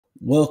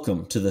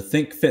Welcome to the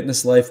Think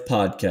Fitness Life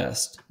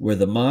podcast, where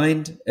the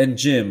mind and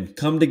gym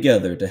come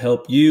together to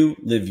help you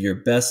live your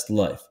best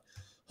life.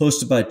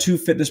 Hosted by two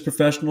fitness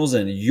professionals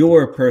and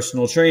your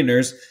personal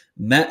trainers,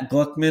 Matt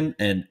Gluckman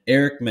and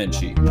Eric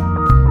Menchie.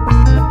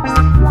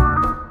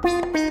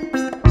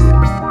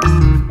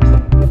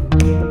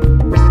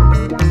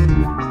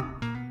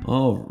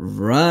 All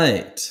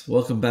right.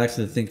 Welcome back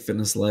to the Think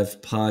Fitness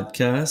Life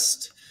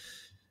podcast.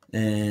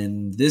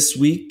 And this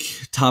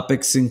week,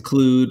 topics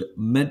include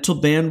mental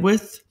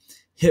bandwidth,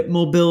 hip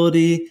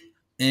mobility,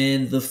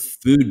 and the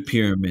food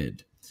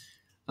pyramid.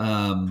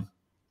 I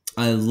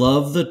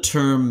love the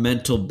term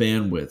mental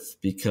bandwidth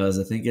because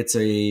I think it's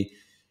a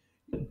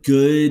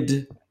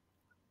good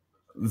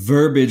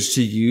verbiage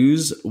to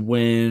use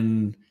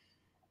when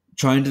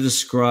trying to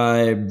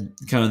describe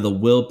kind of the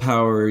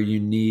willpower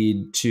you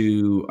need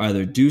to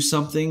either do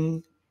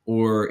something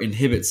or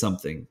inhibit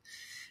something.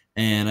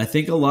 And I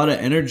think a lot of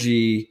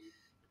energy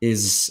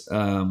is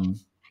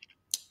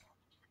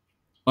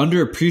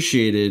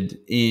underappreciated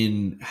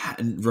in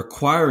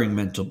requiring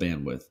mental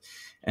bandwidth.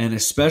 And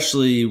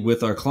especially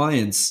with our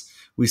clients,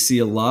 we see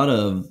a lot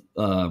of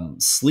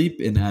sleep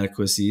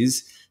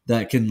inadequacies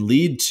that can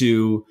lead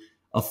to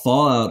a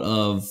fallout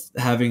of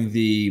having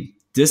the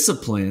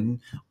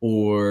discipline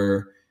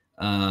or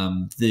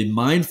the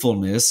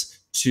mindfulness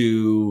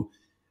to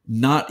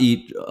not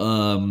eat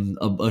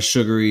a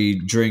sugary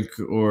drink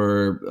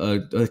or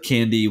a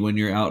candy when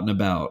you're out and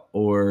about,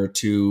 or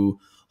to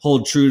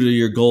hold true to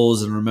your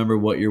goals and remember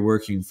what you're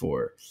working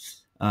for.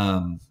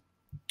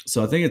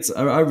 So I think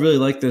I really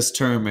like this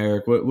term,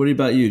 Eric. What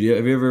about you?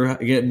 Have you ever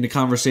get into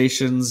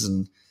conversations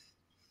and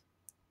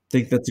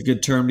think that's a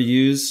good term to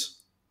use?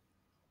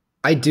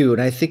 I do.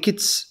 And I think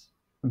it's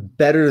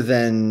better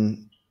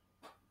than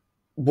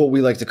what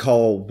we like to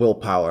call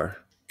willpower.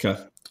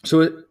 Okay.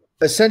 So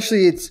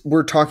essentially,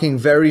 we're talking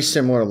very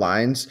similar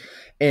lines,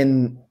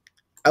 and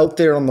out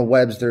there on the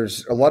webs,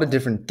 there's a lot of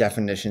different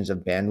definitions of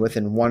bandwidth.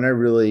 And one I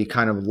really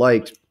kind of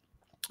liked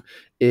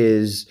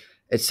is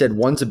it said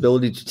one's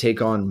ability to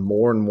take on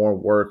more and more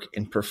work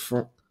and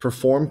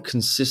perform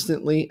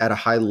consistently at a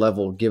high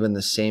level given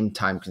the same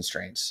time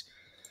constraints.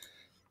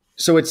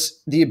 So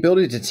it's the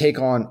ability to take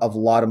on a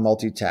lot of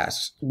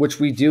multitasks,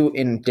 which we do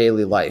in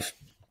daily life.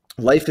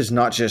 Life is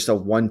not just a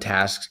one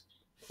task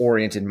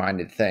oriented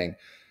minded thing.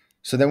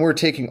 So then we're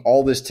taking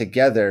all this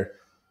together,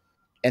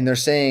 and they're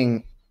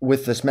saying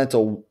with this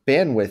mental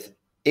bandwidth,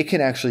 it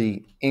can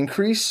actually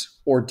increase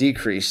or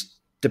decrease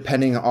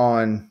depending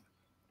on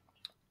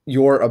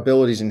your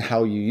abilities and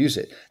how you use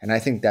it. And I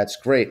think that's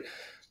great.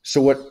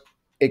 So what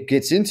it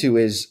gets into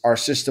is our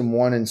system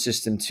 1 and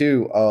system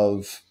 2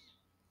 of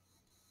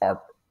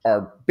our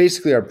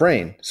basically our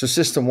brain. So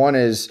system 1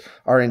 is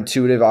our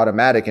intuitive,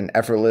 automatic, and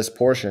effortless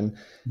portion.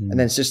 And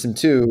then system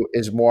 2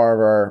 is more of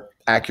our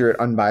accurate,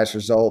 unbiased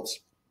results,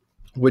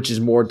 which is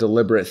more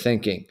deliberate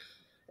thinking.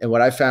 And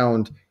what I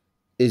found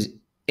is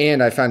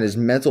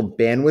mental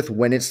bandwidth,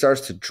 when it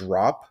starts to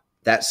drop,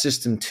 that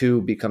system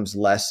 2 becomes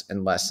less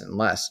and less and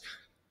less.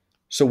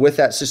 So with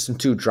that system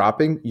 2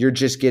 dropping, you're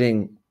just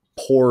getting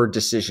poor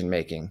decision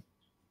making.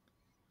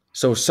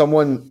 So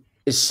someone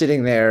is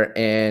sitting there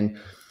and,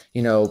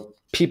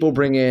 people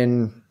bring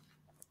in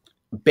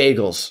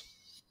bagels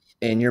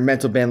and your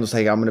mental bandwidth's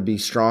like, I'm going to be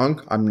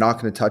strong. I'm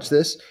not going to touch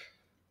this.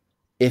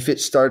 If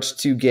it starts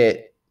to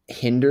get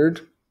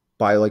hindered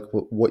by like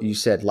what you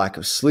said, lack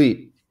of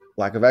sleep,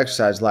 lack of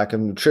exercise, lack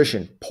of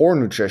nutrition, poor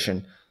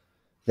nutrition,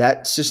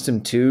 that system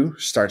 2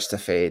 starts to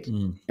fade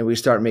and we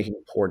start making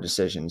poor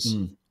decisions.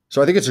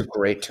 So I think it's a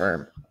great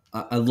term.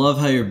 I love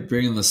how you're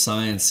bringing the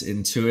science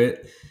into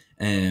it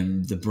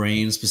and the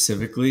brain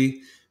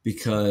specifically,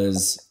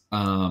 because,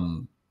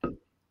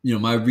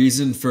 my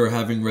reason for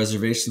having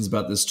reservations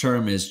about this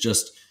term is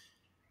just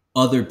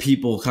other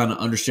people kind of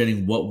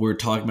understanding what we're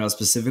talking about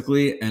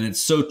specifically. And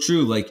it's so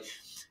true. Like,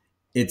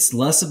 it's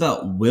less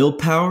about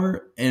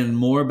willpower and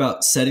more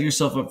about setting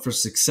yourself up for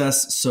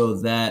success so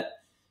that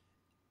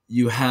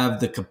you have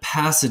the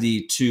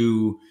capacity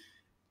to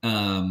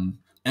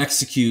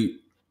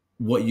execute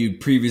what you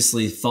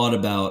previously thought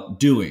about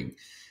doing.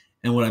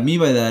 And what I mean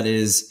by that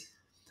is,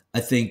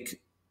 I think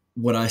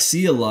what I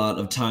see a lot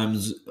of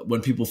times when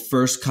people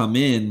first come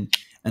in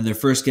and they're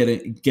first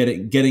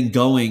getting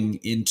going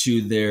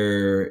into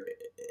their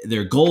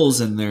goals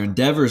and their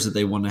endeavors that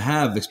they want to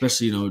have,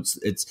 especially,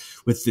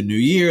 it's with the new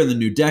year, the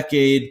new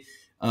decade,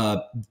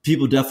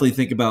 people definitely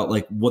think about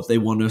like what they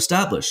want to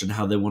establish and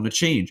how they want to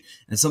change.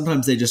 And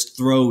sometimes they just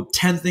throw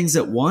 10 things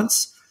at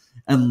once,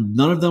 and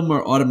none of them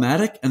are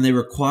automatic, and they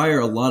require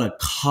a lot of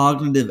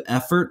cognitive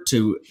effort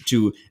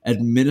to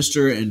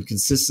administer and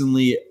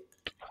consistently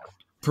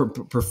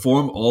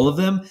perform all of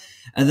them.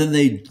 And then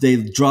they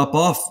drop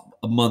off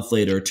a month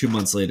later or 2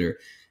 months later.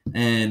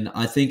 And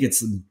I think it's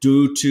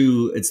due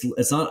to,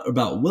 it's not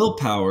about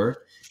willpower.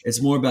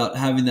 It's more about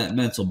having that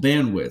mental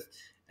bandwidth.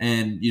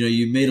 And,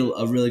 you made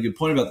a really good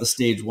point about the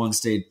stage 1,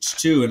 stage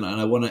 2. And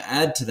I want to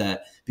add to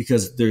that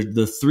because they're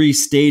the 3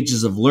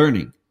 stages of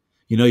learning.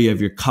 You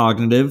have your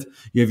cognitive,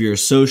 you have your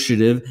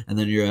associative, and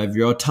then you have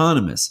your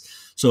autonomous.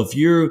 So if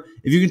you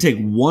can take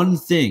one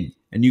thing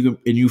and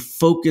you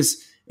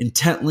focus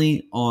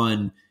intently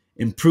on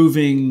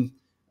improving,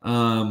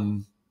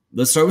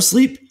 let's start with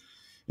sleep,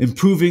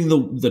 improving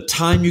the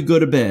time you go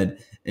to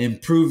bed,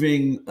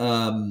 improving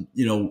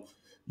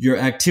your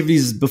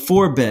activities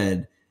before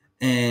bed,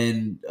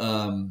 and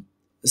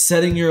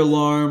setting your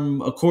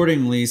alarm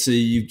accordingly so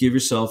you give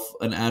yourself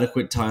an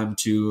adequate time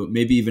to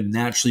maybe even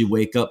naturally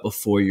wake up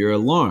before your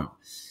alarm.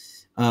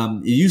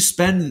 You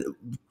spend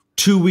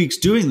 2 weeks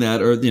doing that,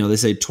 or they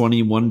say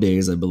 21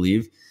 days, I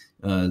believe,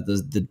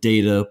 the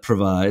data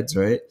provides,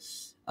 right?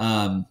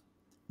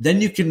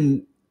 Then you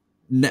can,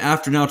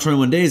 after now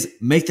 21 days,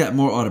 make that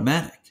more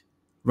automatic,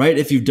 right?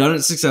 If you've done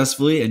it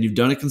successfully and you've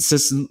done it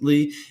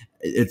consistently,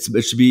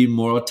 it should be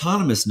more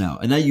autonomous now.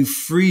 And now you've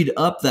freed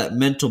up that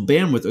mental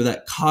bandwidth or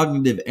that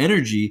cognitive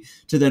energy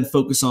to then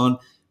focus on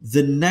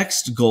the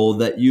next goal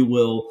that you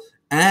will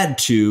add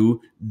to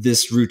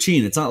this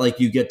routine. It's not like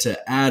you get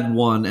to add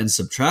one and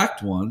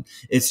subtract one.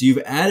 It's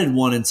you've added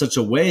one in such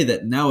a way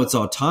that now it's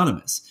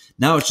autonomous.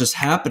 Now it's just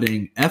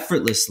happening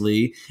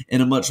effortlessly in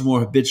a much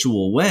more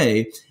habitual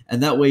way.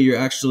 And that way you're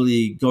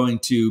actually going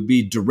to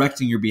be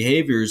directing your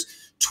behaviors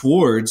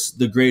towards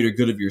the greater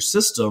good of your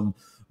system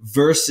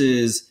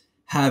versus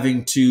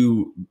having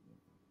to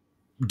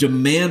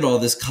demand all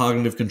this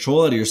cognitive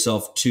control out of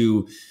yourself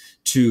to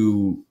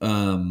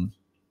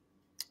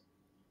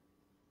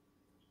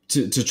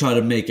try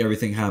to make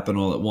everything happen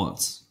all at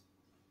once.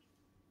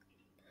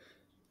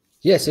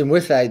 Yes, and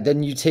with that,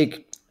 then you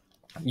take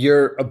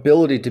your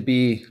ability to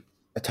be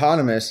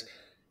autonomous,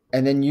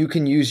 and then you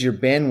can use your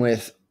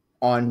bandwidth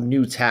on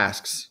new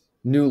tasks,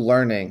 new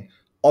learning,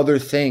 other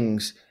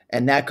things,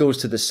 and that goes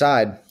to the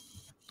side.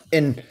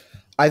 And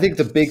I think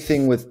the big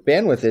thing with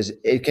bandwidth is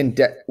it can,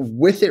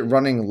 with it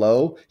running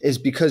low, is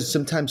because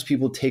sometimes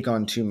people take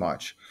on too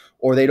much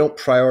or they don't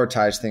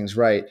prioritize things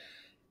right.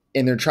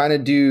 And they're trying to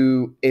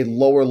do a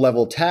lower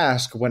level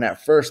task when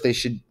at first they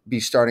should be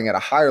starting at a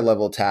higher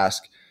level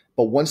task.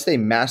 But once they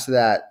master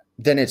that,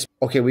 then it's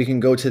okay, we can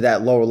go to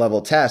that lower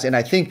level task. And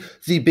I think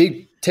the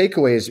big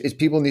takeaway is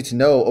people need to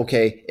know,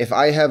 okay, if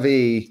I have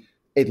a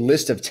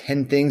list of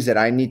 10 things that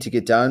I need to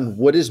get done,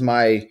 what is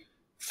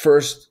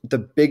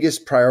the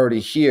biggest priority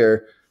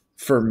here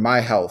for my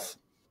health,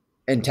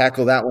 and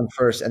tackle that one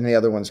first, and the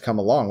other ones come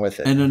along with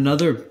it. And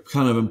another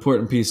kind of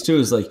important piece too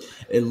is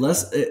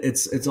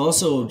it's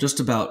also just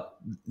about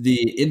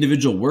the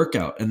individual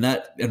workout and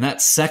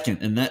that second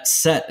and that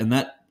set and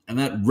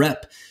that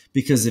rep.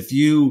 Because if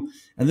you,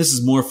 and this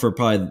is more for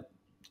probably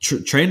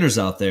trainers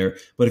out there,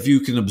 but if you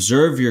can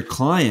observe your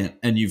client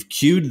and you've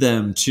cued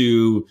them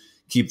to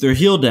keep their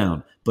heel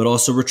down, but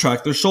also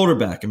retract their shoulder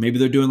back, and maybe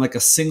they're doing like a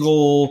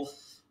single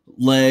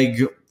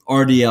leg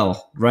RDL,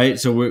 right?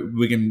 So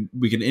we can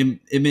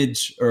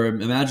image or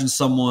imagine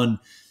someone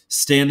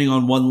standing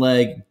on one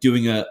leg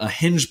doing a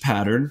hinge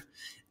pattern,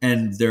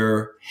 and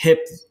their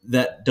hip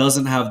that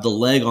doesn't have the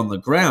leg on the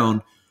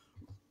ground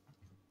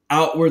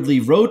outwardly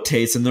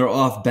rotates and they're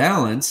off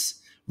balance,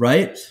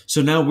 right?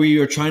 So now we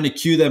are trying to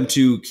cue them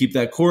to keep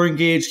that core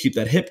engaged, keep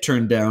that hip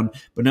turned down,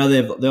 but now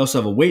they also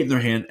have a weight in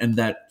their hand, and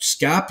that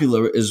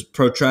scapula is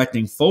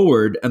protracting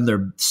forward and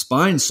their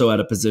spine's so out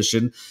of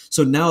position.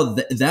 So now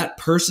that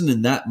person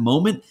in that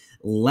moment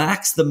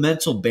lacks the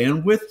mental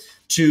bandwidth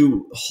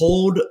to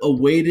hold a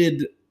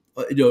weighted,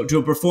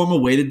 to perform a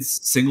weighted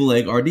single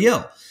leg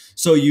RDL.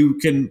 So you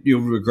can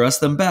regress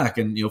them back.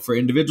 And for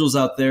individuals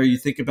out there, you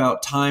think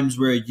about times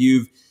where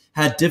you've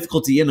had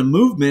difficulty in a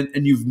movement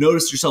and you've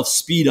noticed yourself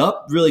speed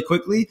up really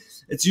quickly.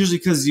 It's usually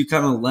because you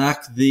kind of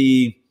lack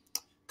the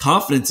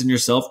confidence in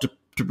yourself to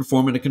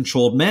perform in a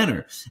controlled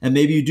manner. And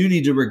maybe you do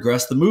need to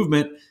regress the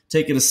movement,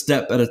 take it a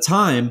step at a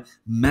time,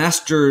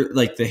 master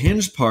like the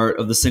hinge part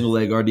of the single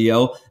leg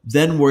RDL,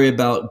 then worry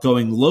about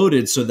going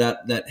loaded so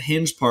that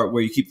hinge part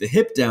where you keep the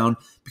hip down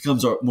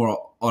becomes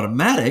more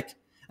automatic.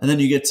 And then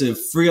you get to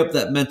free up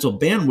that mental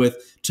bandwidth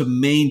to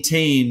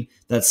maintain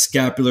that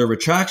scapular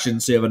retraction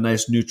so you have a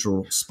nice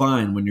neutral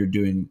spine when you're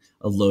doing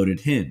a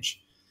loaded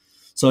hinge.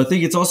 So I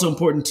think it's also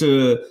important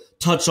to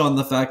touch on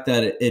the fact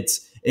that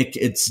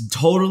it's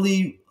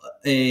totally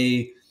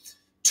a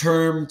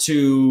term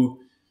to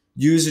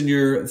use in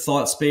your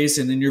thought space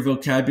and in your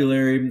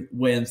vocabulary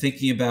when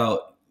thinking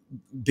about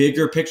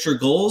bigger picture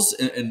goals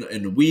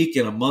in a week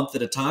and a month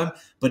at a time,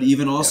 but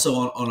even also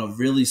on a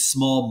really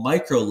small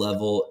micro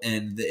level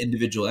and the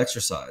individual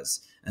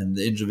exercise and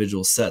the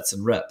individual sets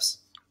and reps.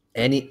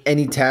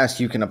 Any task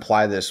you can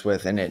apply this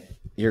with, and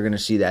you're going to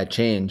see that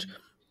change.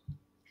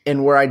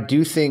 And where I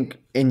do think,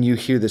 and you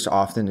hear this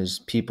often, is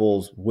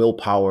people's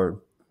willpower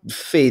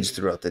fades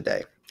throughout the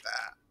day.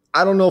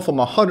 I don't know if I'm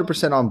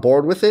 100% on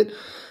board with it.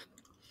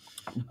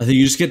 I think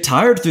you just get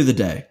tired through the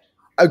day.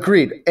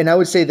 Agreed. And I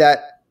would say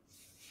that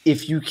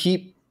if you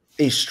keep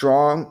a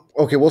strong,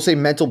 we'll say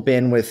mental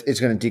bandwidth is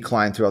going to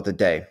decline throughout the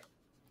day,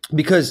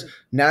 because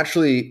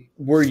naturally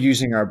we're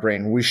using our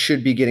brain. We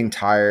should be getting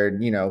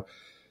tired,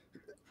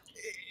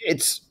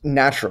 it's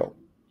natural.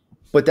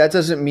 But that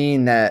doesn't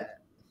mean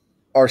that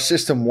our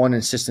system 1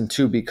 and system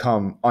 2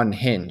 become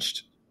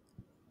unhinged.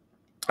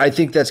 I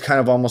think that's kind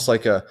of almost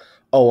like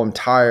oh, I'm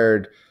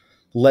tired.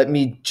 Let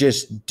me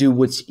just do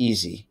what's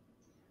easy.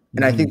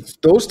 And I think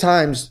those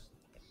times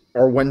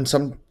are when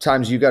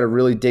sometimes you got to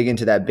really dig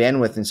into that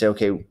bandwidth and say,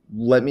 okay,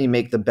 let me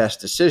make the best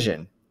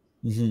decision.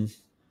 Mm-hmm.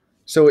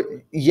 So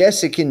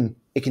yes, it can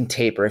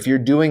taper if you're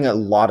doing a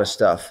lot of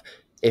stuff.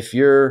 If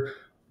you're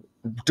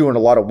doing a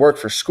lot of work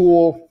for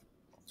school,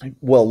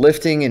 well,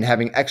 lifting and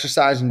having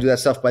exercise and do that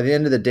stuff, by the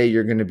end of the day,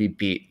 you're going to be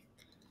beat.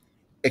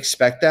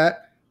 Expect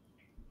that.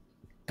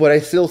 But I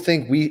still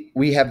think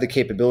we have the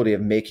capability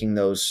of making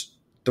the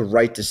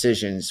right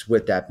decisions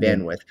with that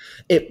bandwidth.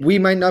 We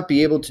might not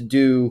be able to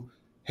do,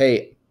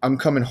 hey, I'm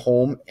coming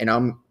home and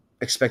I'm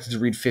expected to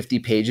read 50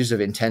 pages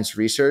of intense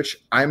research.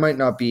 I might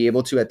not be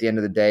able to, at the end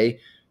of the day,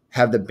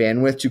 have the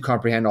bandwidth to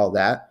comprehend all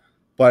that,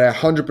 but I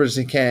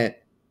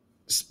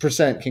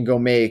 100% can go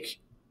make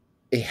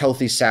a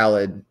healthy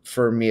salad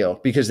for a meal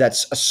because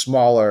that's a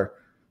smaller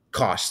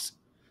cost.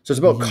 So it's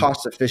about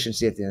cost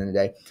efficiency at the end of the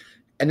day.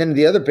 And then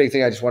the other big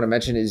thing I just want to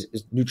mention is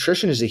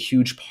nutrition is a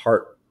huge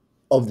part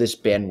of this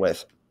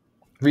bandwidth.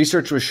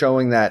 Research was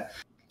showing that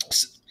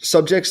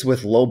subjects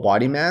with low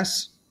body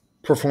mass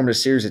performed a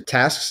series of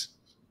tasks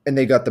and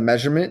they got the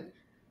measurement.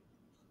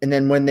 And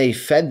then when they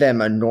fed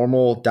them a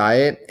normal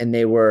diet and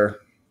they were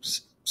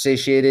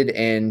satiated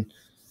and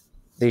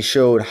they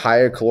showed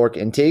higher caloric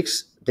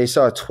intakes, they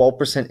saw a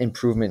 12%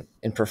 improvement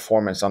in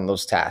performance on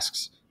those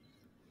tasks.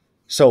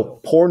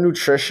 So poor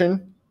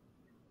nutrition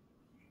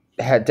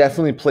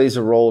definitely plays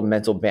a role in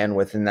mental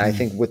bandwidth. And I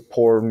think with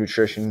poor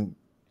nutrition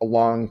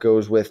along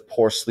goes with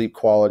poor sleep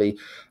quality.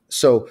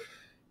 So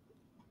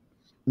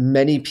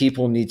many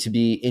people need to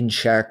be in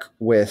check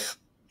with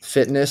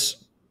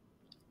fitness,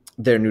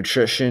 their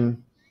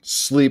nutrition,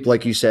 sleep,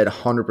 like you said,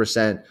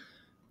 100%,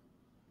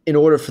 in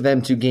order for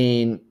them to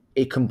gain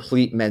a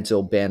complete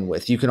mental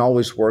bandwidth. You can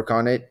always work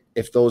on it.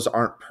 If those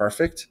aren't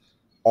perfect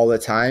all the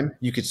time,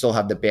 you could still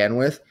have the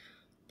bandwidth,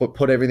 but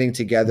put everything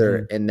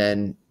together and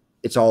then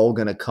it's all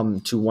going to come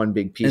to one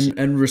big piece.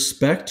 And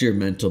respect your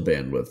mental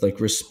bandwidth. Like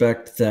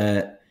respect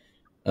that,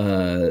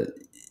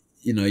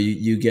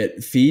 you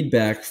get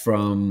feedback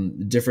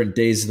from different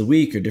days of the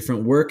week or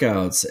different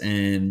workouts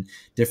and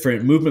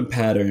different movement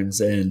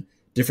patterns and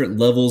different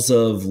levels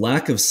of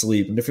lack of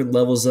sleep and different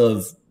levels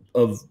of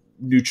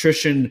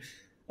nutrition,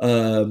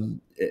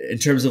 in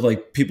terms of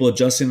like people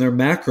adjusting their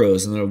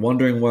macros and they're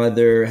wondering why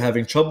they're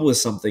having trouble with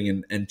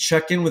something, and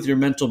check in with your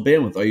mental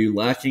bandwidth. Are you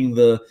lacking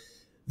the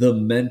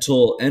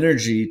mental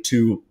energy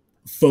to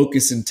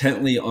focus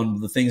intently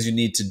on the things you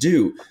need to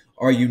do?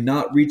 Are you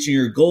not reaching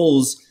your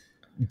goals?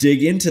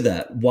 Dig into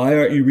that. Why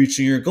aren't you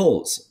reaching your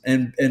goals?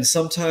 And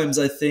sometimes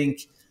I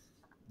think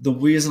the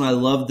reason I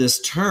love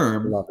this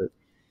term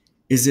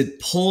is it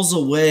pulls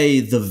away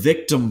the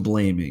victim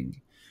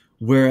blaming.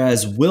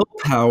 Whereas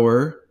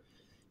willpower,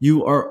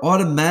 you are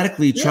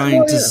automatically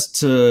trying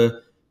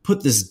to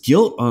put this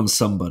guilt on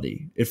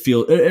somebody. It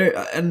feels,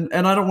 and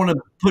I don't want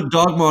to put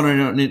dogma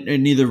on it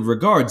in either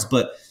regards,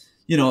 but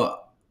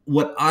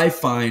what I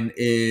find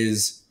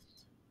is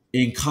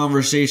in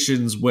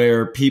conversations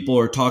where people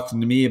are talking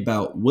to me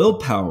about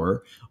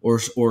willpower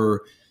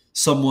or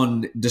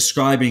someone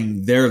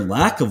describing their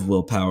lack of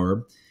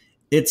willpower,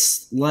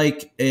 it's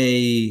like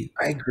a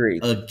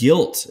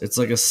guilt. It's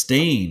like a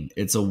stain.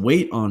 It's a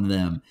weight on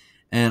them.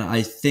 And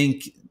I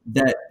think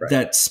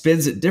that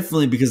spins it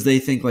differently because they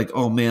think like,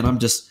 oh man, I'm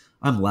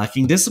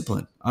lacking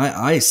discipline.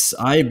 I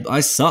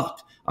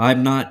suck.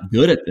 I'm not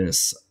good at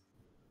this.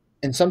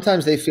 And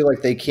sometimes they feel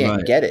like they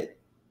can't get it.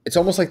 It's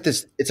almost like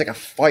this. It's like a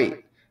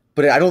fight,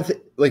 but I don't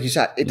think, like you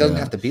said, it doesn't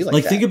have to be like that.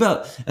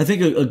 I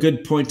think a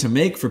good point to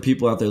make for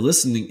people out there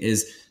listening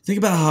is think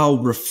about how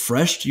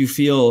refreshed you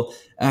feel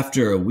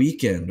after a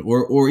weekend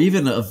or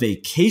even a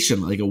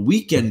vacation, like a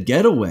weekend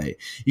getaway.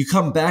 You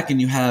come back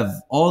and you have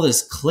all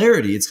this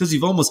clarity. It's because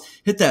you've almost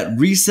hit that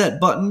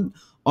reset button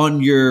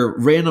on your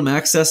random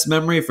access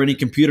memory for any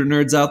computer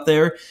nerds out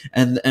there.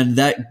 And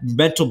that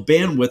mental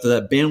bandwidth or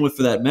that bandwidth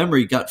for that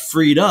memory got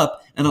freed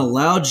up and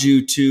allowed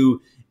you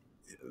to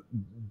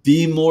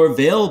be more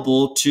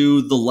available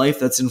to the life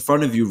that's in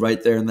front of you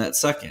right there in that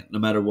second, no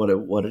matter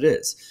what it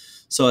is.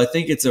 So I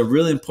think it's a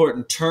really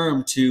important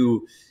term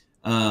to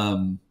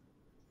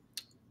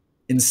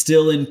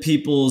instill in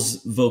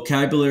people's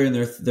vocabulary and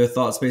their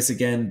thought space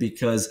again,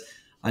 because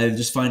I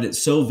just find it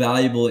so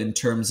valuable in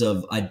terms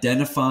of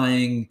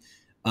identifying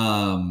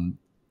kind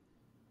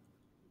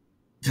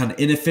of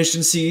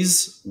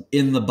inefficiencies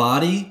in the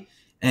body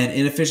and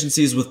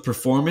inefficiencies with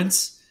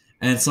performance.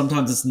 And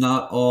sometimes it's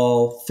not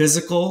all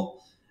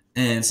physical.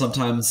 And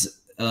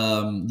sometimes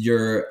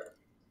your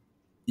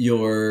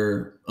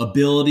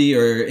ability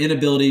or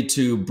inability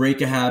to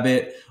break a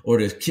habit or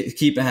to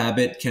keep a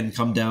habit can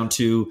come down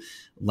to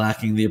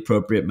lacking the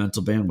appropriate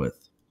mental bandwidth.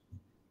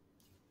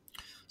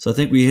 So I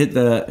think we hit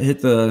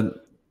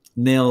the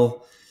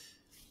nail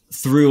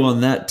through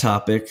on that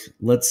topic.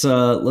 Let's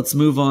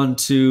move on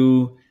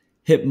to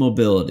hip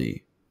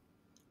mobility.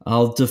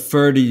 I'll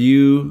defer to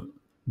you,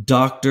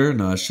 doctor.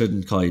 No, I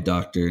shouldn't call you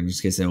doctor in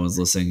just case anyone's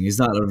listening. He's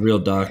not a real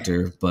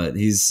doctor, but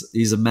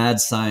he's a mad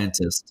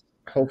scientist.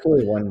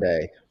 Hopefully one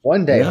day.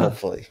 One day, Yeah,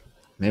 hopefully.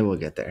 Maybe we'll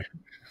get there.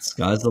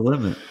 sky's the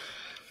limit.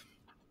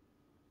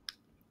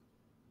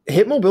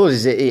 Hip mobility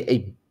is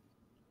a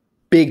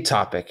big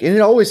topic, and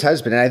it always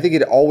has been, and I think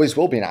it always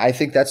will be. And I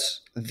think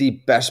that's the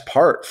best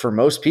part for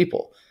most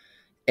people.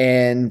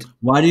 And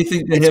Why do you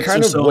think the it's hips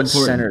kind are of so what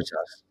important? centers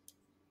us.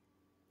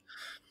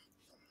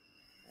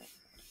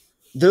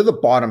 They're the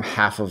bottom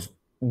half of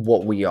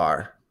what we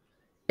are.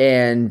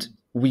 And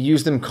we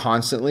use them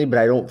constantly, but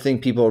I don't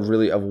think people are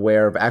really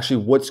aware of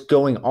actually what's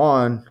going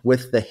on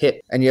with the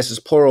hip. And yes,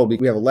 it's plural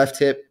because we have a left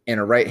hip and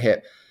a right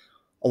hip.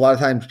 A lot of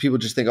times people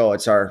just think, oh,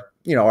 it's our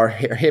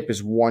hip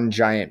is one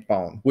giant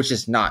bone, which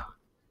is not.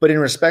 But in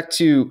respect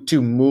to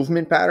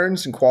movement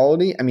patterns and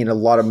quality, I mean, a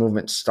lot of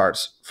movement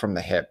starts from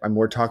the hip. I mean,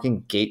 we're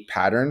talking gait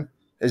pattern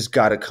has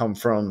got to come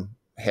from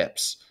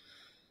hips.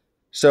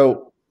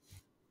 So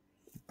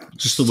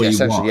Just the way you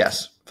essentially, walk.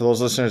 yes. For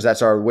those listeners,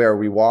 that's our way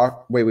we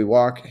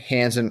walk.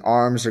 Hands and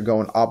arms are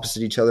going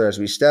opposite each other as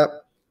we step,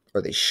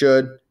 or they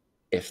should.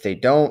 If they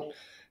don't,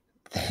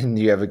 then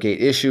you have a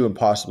gait issue and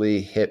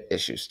possibly hip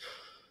issues.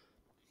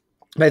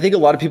 But I think a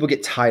lot of people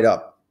get tied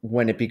up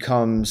when it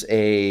becomes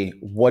a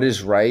what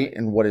is right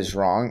and what is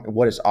wrong,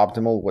 what is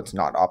optimal, what's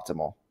not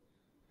optimal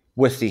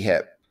with the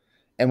hip.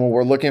 And when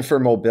we're looking for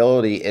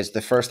mobility, is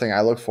the first thing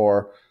I look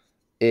for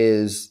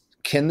is,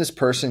 can this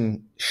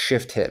person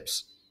shift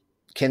hips?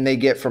 Can they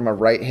get from a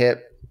right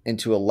hip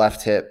into a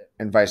left hip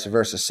and vice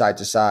versa, side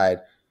to side,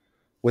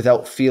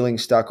 without feeling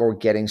stuck or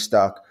getting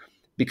stuck?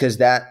 Because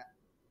that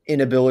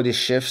inability to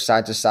shift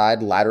side to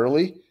side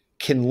laterally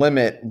can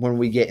limit when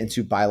we get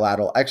into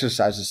bilateral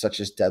exercises such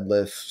as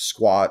deadlift,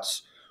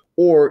 squats,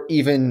 or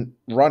even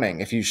running.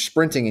 If you're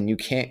sprinting and you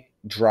can't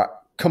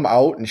come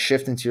out and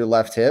shift into your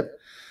left hip,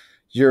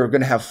 you're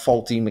going to have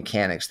faulty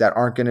mechanics that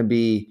aren't going to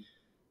be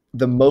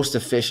the most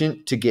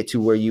efficient to get to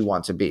where you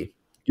want to be.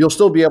 You'll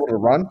still be able to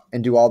run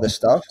and do all this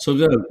stuff. So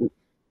good.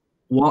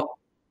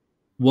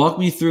 Walk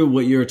me through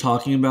what you're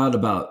talking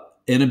about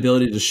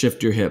inability to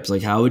shift your hips.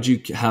 Like, how would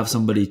you have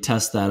somebody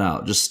test that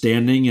out? Just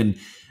standing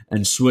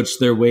and switch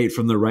their weight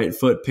from the right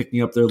foot,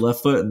 picking up their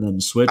left foot, and then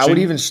switching? I would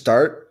even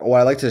start.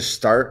 What I like to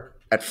start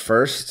at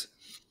first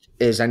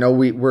is, I know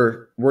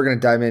we're going to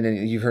dive in,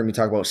 and you've heard me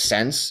talk about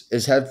sense,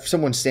 is have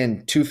someone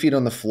stand 2 feet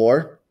on the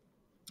floor.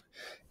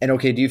 And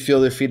okay, do you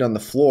feel their feet on the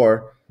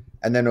floor?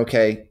 And then,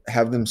 okay,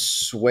 have them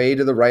sway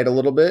to the right a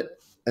little bit.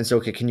 And so,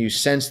 okay, can you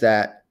sense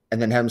that?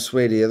 And then have them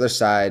sway to the other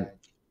side.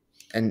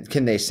 And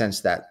can they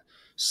sense that?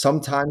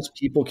 Sometimes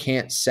people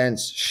can't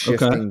sense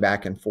shifting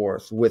back and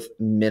forth with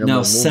minimal Now,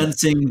 movement.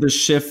 sensing the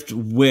shift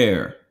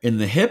where? In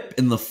the hip,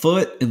 in the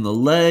foot, in the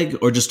leg,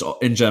 or just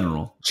in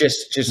general?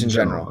 Just in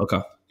general. Okay.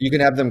 You can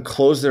have them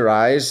close their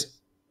eyes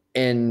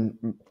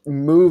and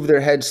move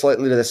their head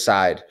slightly to the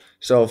side.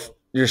 So if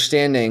you're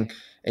standing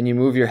and you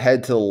move your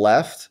head to the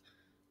left,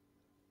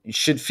 you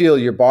should feel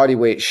your body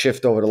weight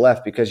shift over to the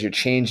left because you're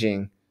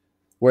changing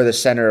where the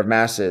center of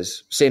mass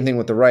is. Same thing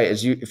with the right.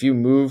 If you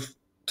move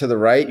to the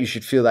right, you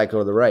should feel that go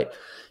to the right.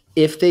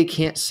 If they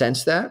can't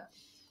sense that,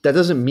 that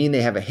doesn't mean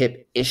they have a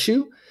hip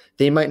issue.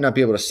 They might not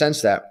be able to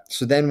sense that.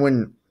 So then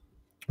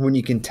when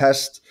you can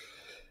test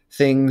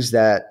things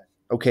that,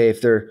 okay,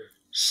 if they're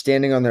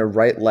standing on their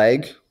right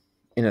leg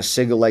in a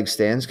single leg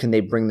stance, can they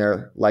bring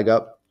their leg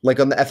up? Like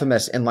on the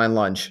FMS inline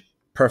lunge,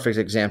 perfect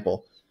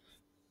example.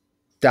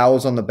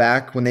 Dowels on the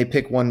back, when they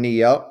pick one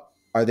knee up,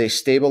 are they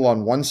stable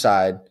on one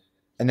side?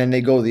 And then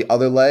they go to the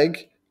other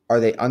leg,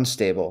 are they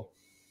unstable?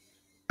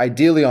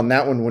 Ideally on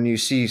that one, when you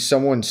see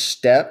someone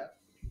step,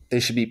 they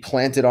should be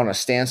planted on a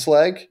stance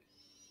leg.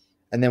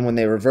 And then when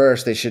they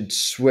reverse, they should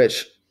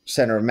switch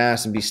center of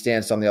mass and be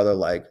stanced on the other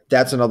leg.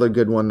 That's another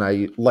good one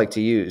I like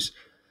to use.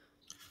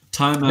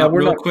 Time out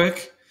real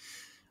quick.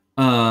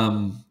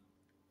 And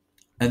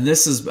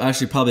this is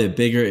actually probably a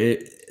bigger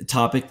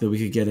topic that we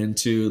could get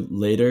into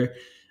later.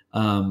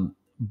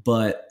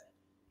 But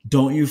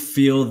don't you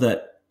feel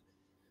that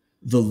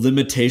the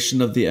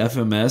limitation of the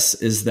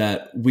FMS is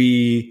that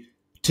we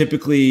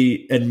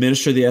typically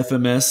administer the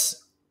FMS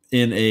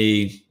in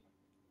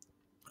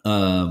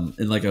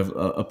like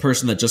a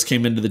person that just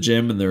came into the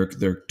gym and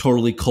they're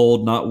totally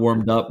cold, not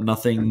warmed up,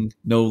 nothing,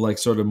 no like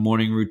sort of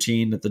morning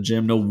routine at the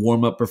gym, no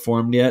warm up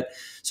performed yet.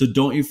 So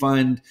don't you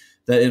find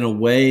that in a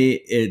way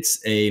it's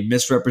a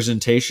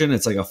misrepresentation?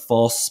 It's like a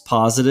false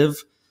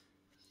positive.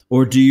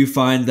 Or do you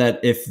find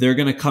that if they're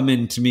going to come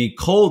in to me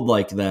cold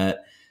like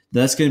that,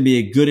 that's going to be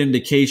a good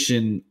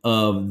indication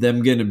of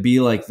them going to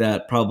be like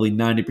that probably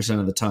 90%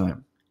 of the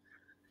time?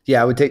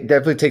 Yeah, I would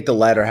definitely take the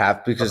latter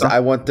half because I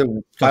want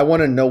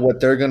to know what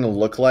they're going to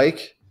look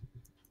like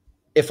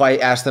if I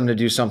ask them to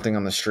do something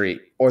on the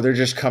street, or they're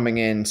just coming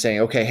in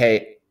saying, okay,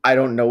 hey, I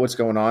don't know what's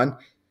going on.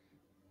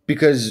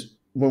 Because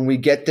when we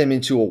get them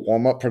into a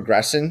warm-up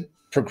progression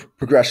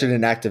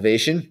and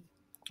activation,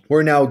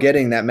 we're now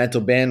getting that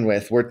mental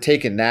bandwidth. We're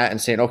taking that and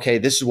saying, okay,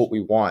 this is what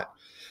we want.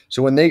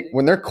 So when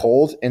they're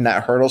cold in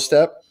that hurdle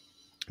step,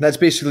 that's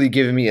basically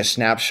giving me a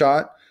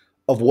snapshot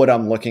of what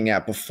I'm looking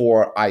at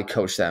before I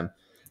coach them.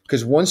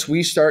 Because once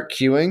we start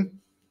cueing,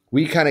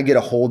 we kind of get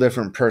a whole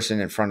different person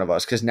in front of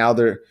us because now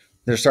they're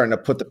They're starting to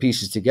put the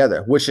pieces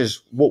together, which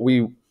is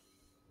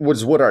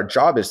what our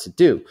job is to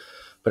do.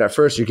 But at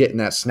first, you're getting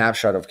that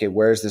snapshot of, okay,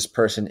 where is this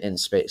person in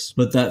space?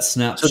 But that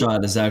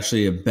snapshot is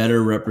actually a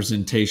better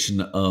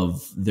representation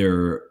of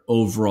their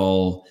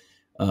overall,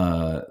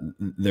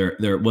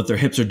 their what their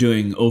hips are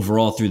doing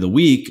overall through the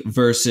week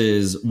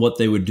versus what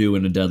they would do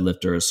in a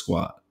deadlift or a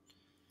squat.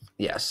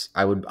 Yes,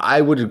 I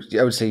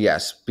would say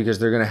yes, because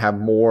they're going to have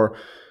more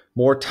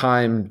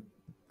time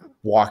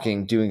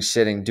walking, doing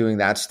sitting, doing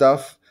that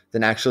stuff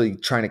than actually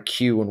trying to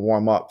cue and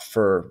warm up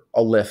for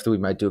a lift that we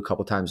might do a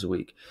couple times a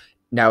week.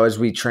 Now, as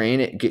we train,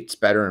 it gets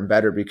better and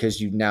better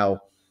because you now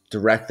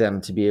direct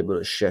them to be able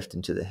to shift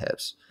into the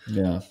hips.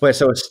 Yeah. But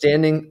so a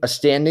standing,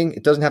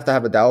 it doesn't have to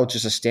have a dowel,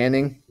 just a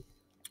standing,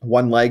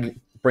 one leg,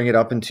 bring it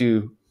up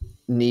into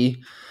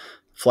knee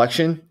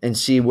flexion and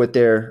see what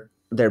their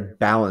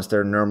balance,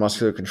 their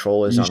neuromuscular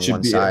control is on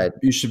one side.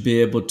 You should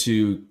be able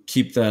to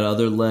keep that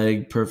other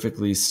leg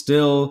perfectly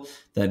still.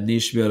 That knee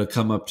should be able to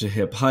come up to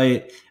hip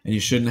height, and you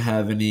shouldn't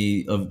have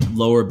any of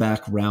lower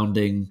back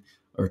rounding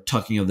or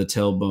tucking of the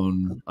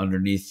tailbone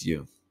underneath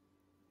you.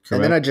 Correct?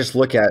 And then I just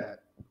look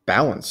at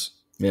balance.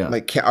 Yeah.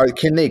 Like,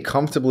 can they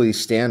comfortably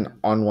stand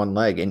on one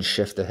leg and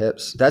shift the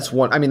hips? That's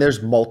one. I mean,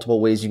 there's multiple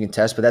ways you can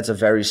test, but that's a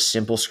very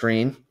simple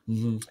screen.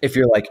 Mm-hmm.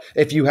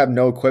 If you have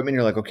no equipment,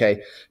 you're like,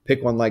 okay,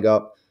 pick one leg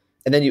up.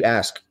 And then you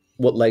ask,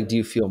 what leg do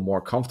you feel more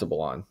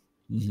comfortable on?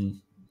 Mm-hmm.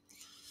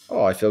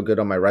 Oh, I feel good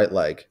on my right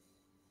leg.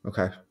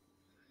 Okay.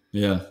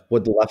 Yeah.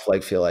 What'd the left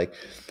leg feel like?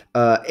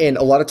 And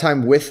a lot of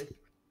time with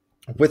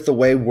the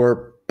way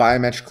we're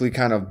biometrically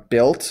kind of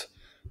built,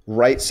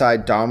 right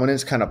side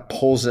dominance kind of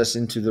pulls us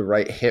into the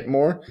right hip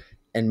more.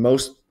 And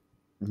most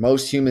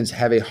humans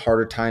have a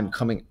harder time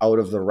coming out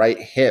of the right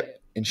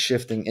hip and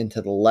shifting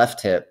into the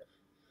left hip.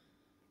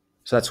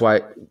 So that's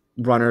why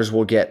runners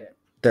will get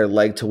their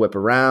leg to whip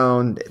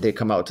around, they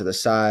come out to the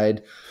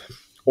side,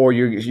 or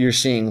you're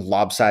seeing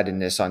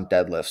lopsidedness on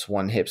deadlifts.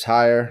 One hip's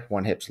higher,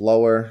 one hip's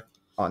lower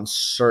on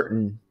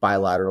certain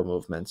bilateral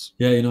movements.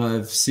 Yeah,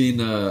 I've seen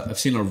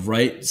a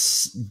right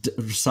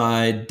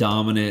side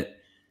dominant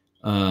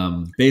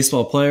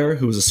baseball player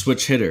who was a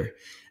switch hitter,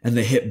 and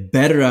they hit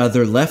better out of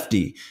their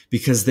lefty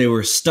because they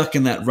were stuck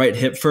in that right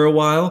hip for a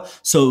while.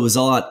 So it was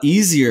a lot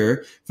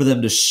easier for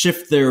them to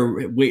shift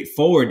their weight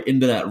forward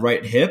into that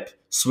right hip,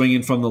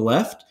 swinging from the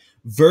left,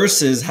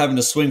 versus having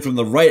to swing from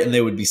the right, and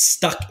they would be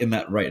stuck in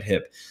that right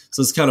hip.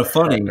 So it's kind of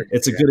funny.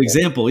 It's a good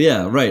example.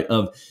 Yeah, right.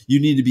 Of you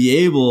need to be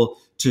able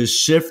to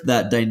shift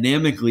that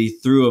dynamically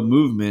through a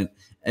movement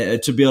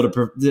to be able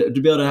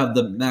to have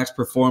the max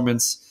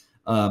performance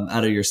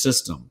out of your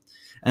system.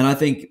 And I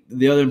think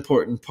the other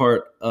important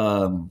part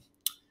that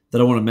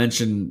I want to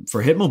mention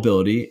for hip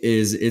mobility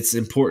is its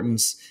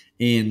importance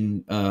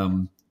in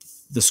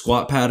the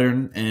squat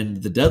pattern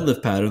and the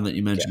deadlift pattern that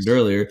you mentioned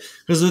earlier,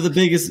 because they're the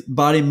biggest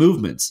body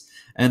movements.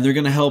 And they're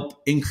going to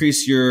help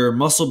increase your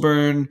muscle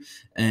burn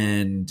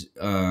and,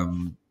 they're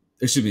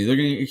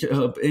going to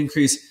help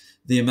increase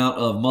the amount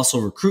of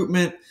muscle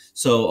recruitment.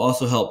 So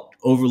also help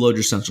overload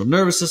your central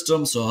nervous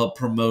system. So help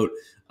promote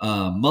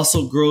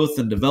muscle growth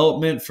and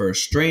development for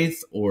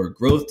strength or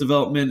growth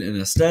development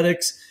and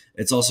aesthetics.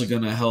 It's also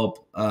going to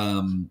help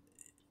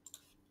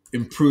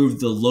improve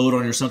the load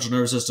on your central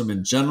nervous system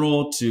in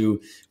general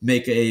to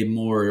make a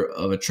more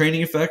of a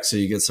training effect, so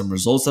you get some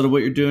results out of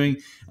what you're doing,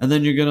 and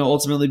then you're going to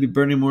ultimately be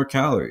burning more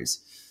calories.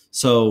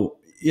 So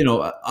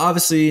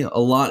obviously a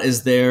lot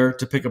is there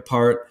to pick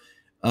apart.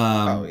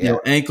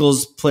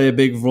 Ankles play a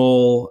big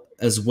role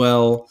as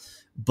well,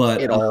 but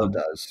it all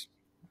does.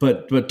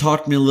 But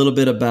talk to me a little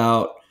bit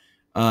about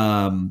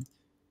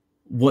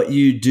what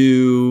you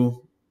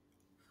do.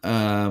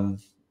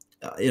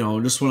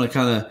 Just want to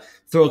kind of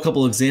throw a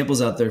couple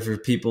examples out there for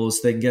people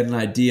so they can get an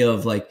idea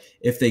of, like,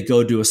 if they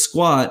go do a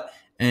squat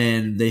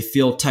and they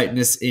feel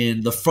tightness in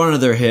the front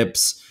of their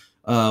hips,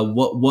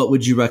 what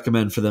would you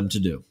recommend for them to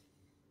do?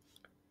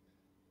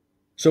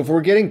 So if we're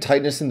getting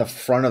tightness in the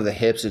front of the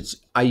hips,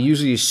 I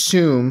usually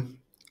assume,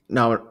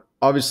 now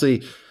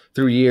obviously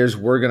through years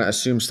we're going to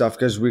assume stuff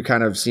because we've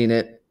kind of seen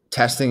it.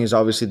 Testing is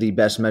obviously the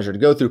best measure to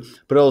go through,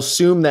 but I'll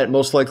assume that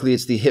most likely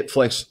it's the hip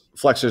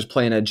flexors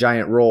playing a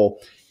giant role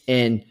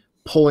in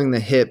pulling the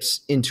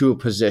hips into a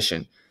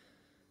position.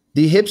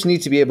 The hips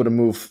need to be able to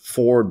move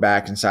forward,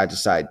 back, and side to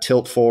side,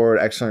 tilt forward,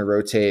 externally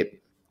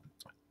rotate.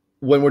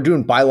 When we're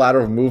doing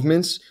bilateral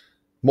movements,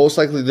 most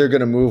likely they're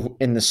going to move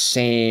in the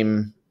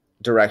same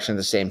direction at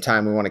the same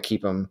time. We want to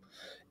keep them.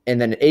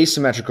 And then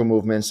asymmetrical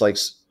movements like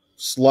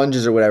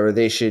lunges or whatever,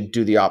 they should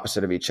do the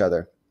opposite of each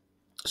other.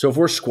 So if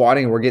we're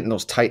squatting and we're getting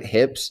those tight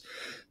hips,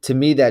 to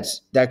me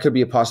that could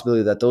be a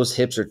possibility that those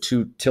hips are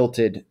too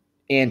tilted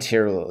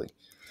anteriorly.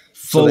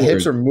 So the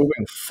hips are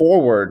moving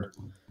forward,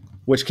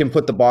 which can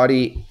put the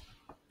body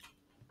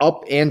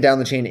up and down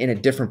the chain in a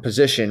different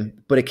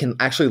position, but it can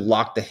actually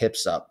lock the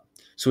hips up.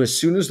 So as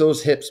soon as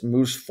those hips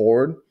moves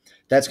forward,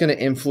 that's going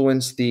to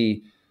influence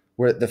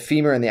where the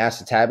femur and the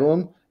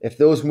acetabulum. If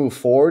those move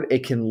forward,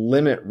 it can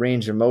limit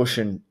range of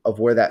motion of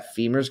where that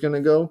femur is going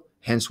to go.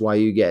 Hence why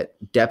you get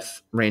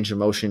depth range of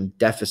motion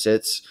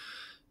deficits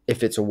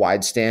if it's a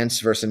wide stance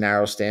versus a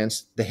narrow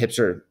stance, the hips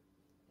are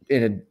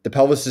the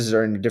pelvises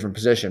are in a different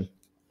position.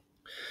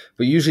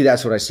 But usually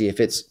that's what I see. If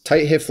it's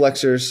tight hip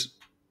flexors,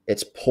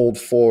 it's pulled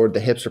forward, the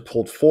hips are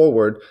pulled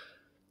forward,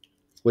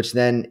 which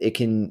then it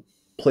can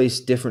place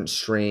different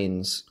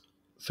strains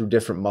through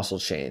different muscle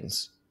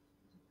chains.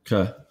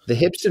 Okay. The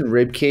hips and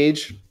rib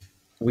cage,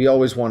 we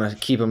always want to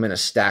keep them in a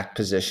stacked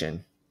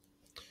position.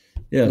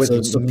 Yeah, with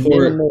so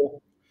support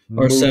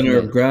our center of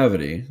movement.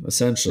 gravity,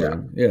 essentially.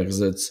 Yeah,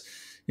 because it's,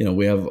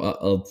 we have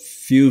a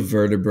few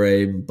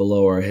vertebrae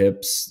below our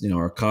hips,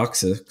 our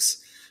coccyx,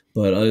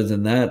 but other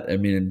than that, I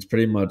mean, it's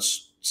pretty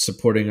much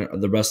supporting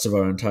the rest of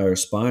our entire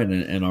spine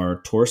and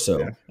our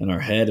torso and our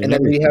head, and then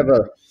everything. we have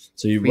a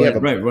So you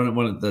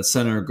run at that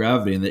center of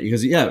gravity, and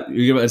because you're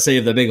going to say you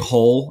have the big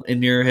hole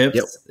in your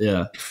hips,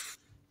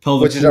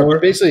 pelvic which floor. is our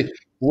basically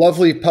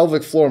lovely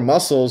pelvic floor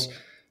muscles.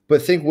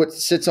 But think what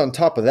sits on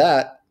top of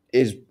that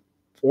is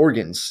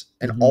organs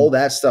and all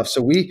that stuff.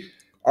 So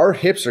our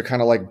hips are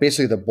kind of like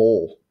basically the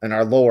bowl and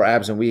our lower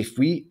abs, and if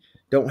we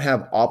don't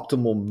have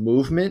optimal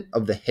movement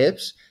of the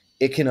hips,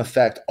 it can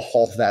affect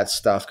all that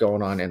stuff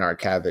going on in our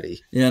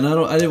cavity. Yeah, and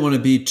I didn't want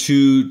to be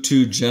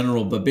too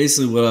general, but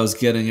basically what I was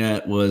getting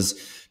at was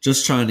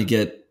just trying to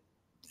get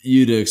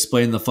you to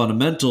explain the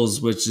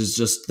fundamentals, which is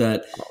just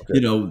that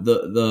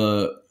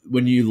the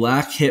when you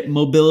lack hip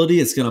mobility,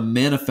 it's going to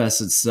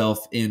manifest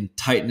itself in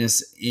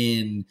tightness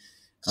in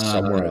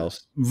somewhere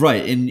else,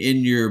 right? In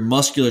your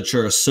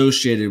musculature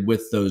associated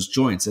with those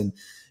joints, and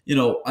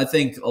I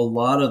think a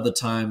lot of the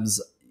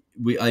times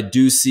I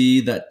do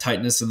see that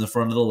tightness in the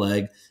front of the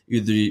leg,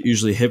 either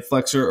usually hip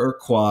flexor or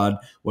quad,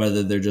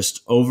 whether they're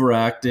just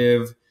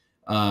overactive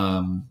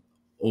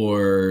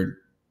or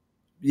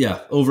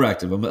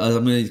overactive. I'm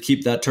going to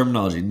keep that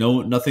terminology.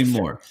 No, nothing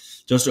more.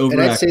 Just overactive.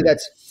 And I'd say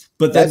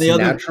but then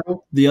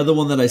the other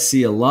one that I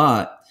see a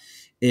lot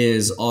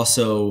is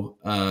also,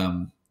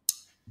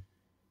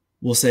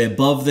 we'll say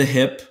above the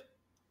hip,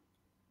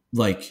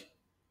 like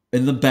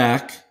in the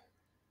back,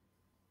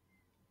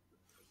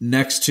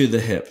 next to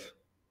the hip.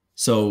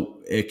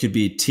 So it could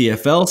be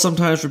TFL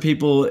sometimes for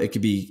people. It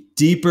could be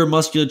deeper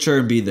musculature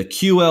and be the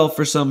QL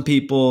for some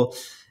people.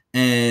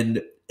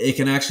 And it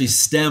can actually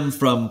stem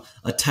from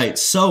a tight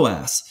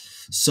psoas.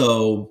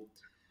 So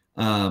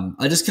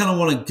I just kind of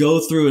want to go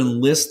through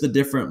and list the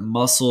different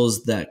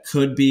muscles that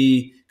could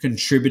be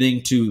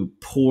contributing to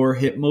poor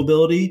hip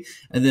mobility,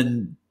 and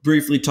then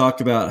briefly talk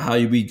about how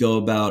we go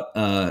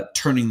about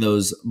turning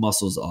those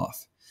muscles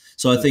off.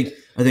 So I think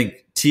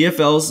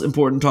TFL is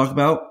important to talk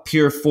about.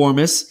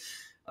 Piriformis,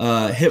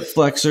 hip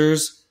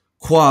flexors,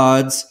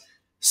 quads,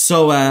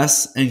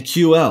 psoas, and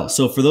QL.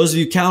 So for those of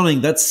you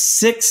counting, that's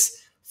 6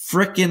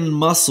 freaking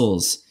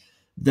muscles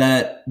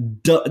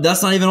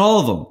that's not even all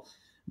of them,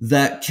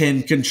 that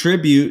can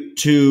contribute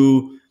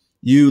to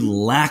you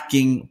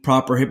lacking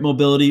proper hip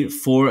mobility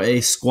for a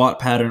squat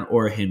pattern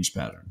or a hinge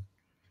pattern.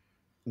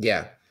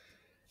 Yeah.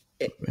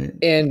 Right.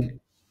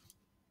 And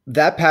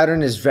that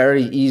pattern is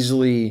very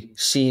easily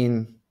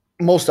seen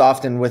most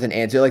often with an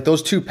anterior. Like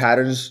those two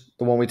patterns,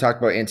 the one we talked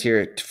about,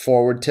 anterior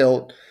forward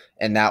tilt,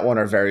 and that one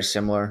are very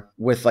similar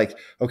with you're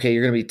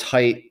going to be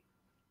tight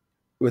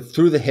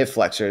through the hip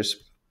flexors,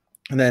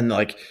 and then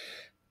like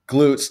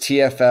glutes,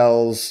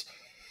 TFLs,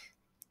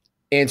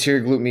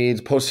 anterior glute medius,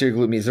 posterior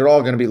glute medius, they're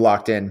all going to be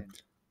locked in.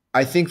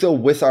 I think though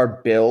with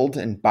our build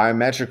and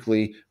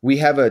biometrically, we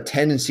have a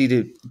tendency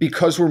to,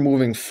 because we're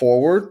moving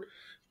forward,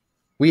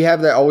 we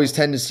have that always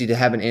tendency to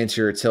have an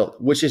anterior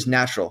tilt, which is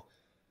natural.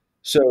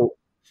 So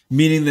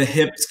meaning the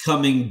hips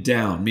coming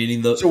down,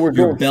 meaning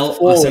your belt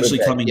essentially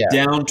coming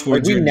down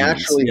towards your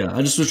knees. Yeah,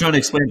 I just was trying to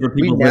explain for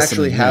people we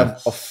naturally listening.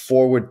 Have a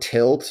forward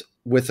tilt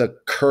with a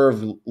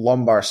curved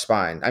lumbar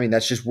spine. I mean,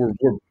 that's just we're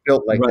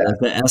built like that.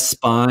 The S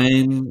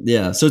spine.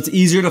 Yeah. So it's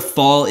easier to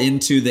fall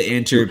into the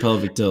anterior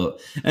pelvic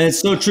tilt. And it's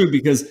so true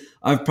because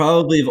I've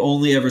probably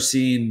only ever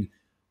seen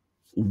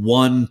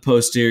one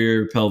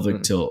posterior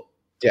pelvic tilt.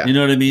 Yeah. You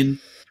know what I mean?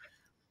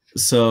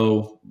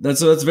 So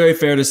that's very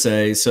fair to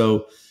say.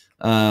 So,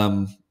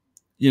 I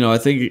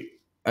think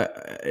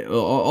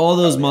all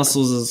those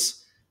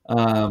muscles,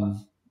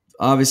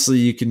 obviously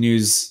you can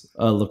use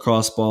a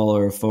lacrosse ball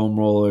or a foam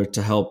roller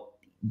to help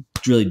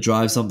really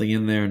drive something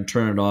in there and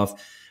turn it off.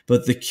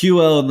 But the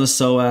QL and the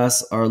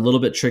psoas are a little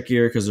bit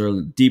trickier because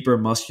they're deeper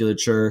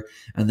musculature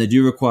and they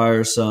do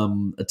require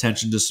some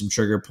attention to some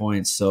trigger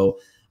points. So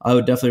I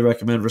would definitely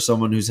recommend for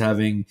someone who's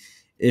having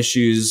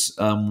issues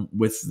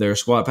with their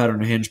squat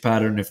pattern or hinge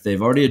pattern, if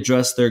they've already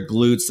addressed their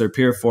glutes, their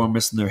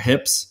piriformis, and their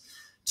hips,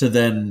 to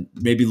then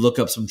maybe look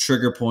up some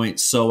trigger point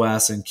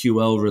psoas and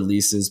QL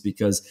releases,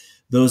 because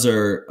those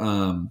are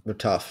they're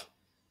tough.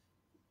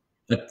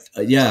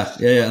 Yeah,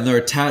 and they're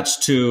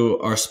attached to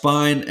our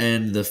spine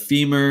and the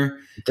femur.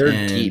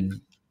 They're deep.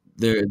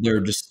 They're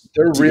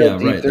real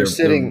deep. Right.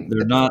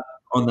 They're not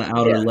on the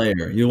outer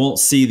layer. You won't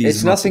see these.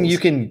 It's nothing you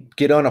can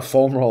get on a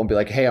foam roll and be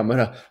like, "Hey, I'm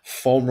gonna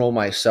foam roll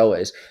my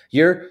psoas."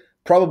 You're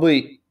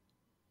probably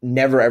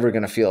never ever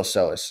gonna feel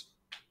psoas.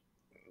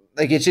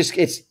 like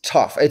it's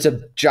tough. It's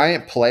a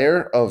giant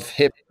player of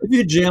hip. If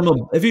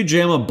you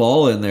jam a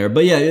ball in there,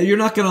 but yeah, you're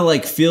not gonna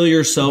like feel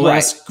your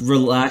psoas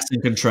relax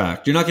and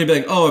contract. You're not gonna be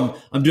like,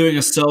 oh, I'm doing a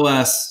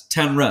psoas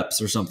 10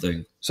 reps or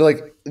something. So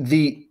like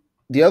the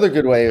other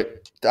good way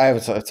I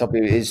have to tell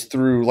you is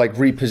through like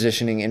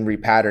repositioning and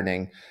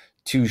repatterning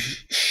to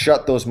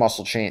shut those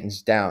muscle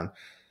chains down.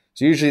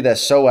 So usually that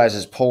psoas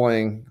is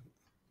pulling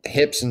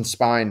hips and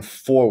spine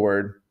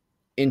forward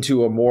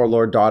into a more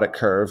lordotic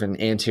curve and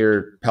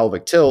anterior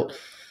pelvic tilt,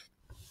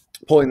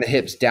 pulling the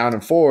hips down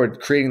and forward,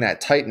 creating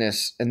that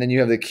tightness. And then you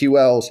have the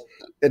QLs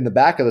in the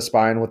back of the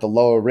spine with the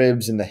lower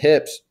ribs and the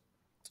hips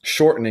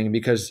shortening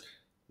because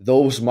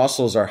those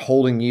muscles are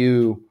holding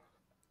you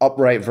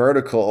upright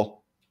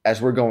vertical as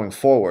we're going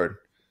forward.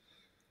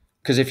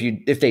 Because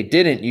if they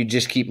didn't, you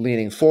just keep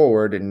leaning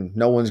forward and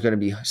no one's going to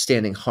be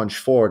standing hunched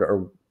forward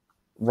or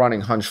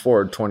running hunched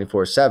forward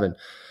 24/7.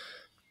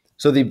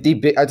 So the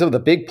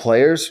big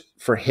players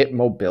for hip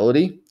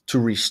mobility to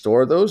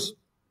restore those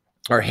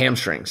are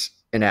hamstrings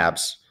and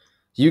abs.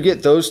 You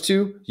get those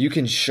two, you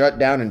can shut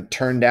down and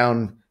turn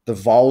down the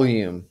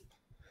volume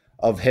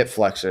of hip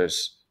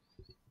flexors,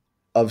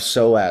 of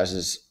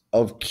psoases,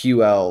 of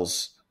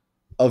QLs,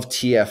 of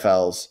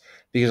TFLs,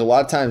 because a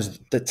lot of times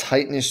the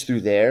tightness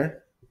through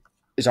there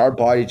is our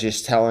body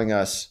just telling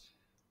us,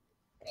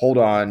 hold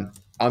on,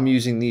 I'm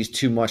using these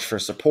too much for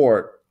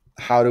support.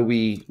 How do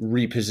we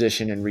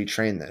reposition and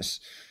retrain this?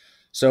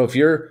 So if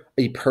you're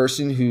a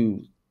person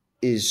who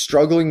is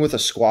struggling with a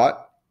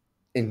squat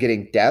and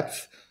getting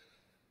depth,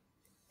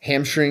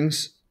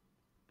 hamstrings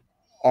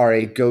are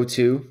a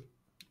go-to.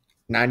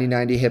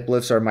 90-90 hip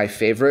lifts are my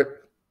favorite.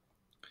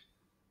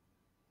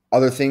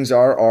 Other things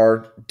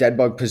are dead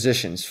bug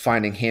positions,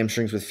 finding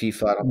hamstrings with feet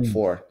flat on the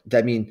floor.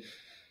 That mean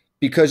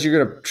because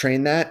you're going to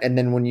train that, and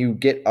then when you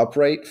get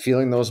upright,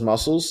 feeling those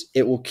muscles,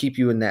 it will keep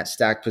you in that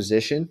stacked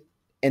position,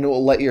 and it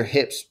will let your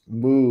hips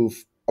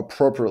move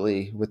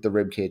appropriately with the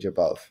rib cage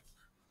above.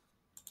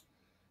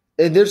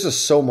 And there's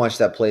just so much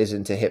that plays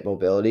into hip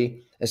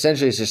mobility.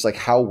 Essentially, it's just like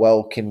how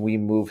well can we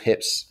move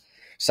hips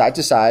side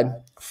to side,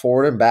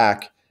 forward and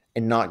back,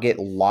 and not get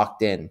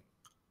locked in.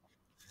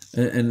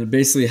 And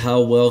basically,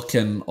 how well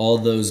can all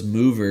those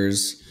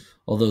movers,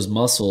 all those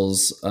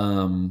muscles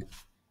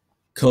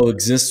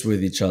coexist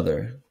with each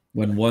other?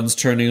 When one's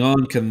turning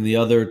on, can the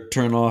other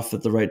turn off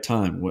at the right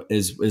time?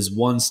 Is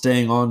one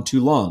staying on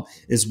too long?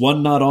 Is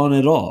one not on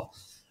at all?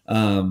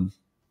 So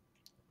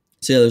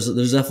yeah,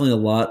 there's definitely a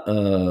lot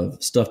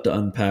of stuff to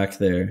unpack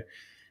there.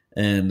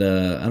 And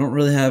I don't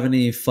really have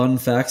any fun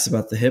facts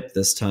about the hip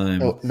this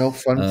time. No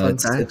fun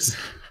facts?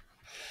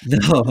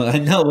 No, I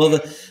know. Well,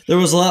 there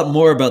was a lot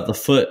more about the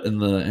foot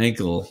and the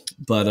ankle.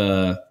 But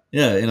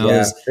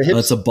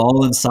it's a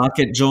ball and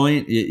socket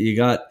joint. You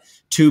got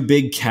two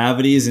big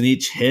cavities in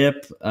each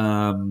hip.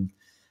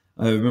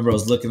 I remember I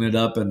was looking it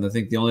up, and I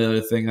think the only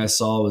other thing I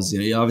saw was,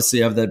 you obviously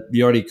have that,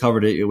 you already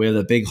covered it. We have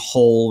that big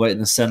hole right in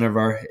the center of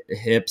our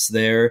hips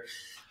there.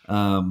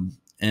 And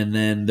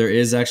then there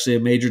is actually a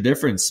major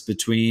difference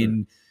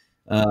between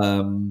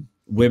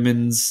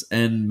women's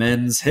and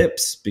men's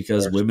hips,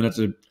 because women have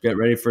to get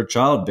ready for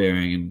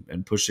childbearing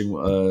and pushing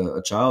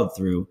a child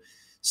through.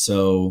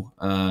 So,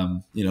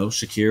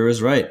 Shakira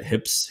is right.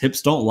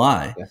 Hips don't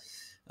lie. Yeah.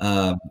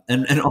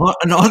 And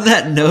on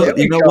that note,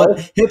 you know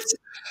what?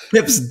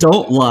 Hips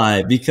don't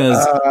lie,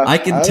 because I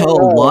can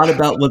tell a lot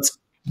about what's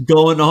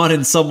going on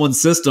in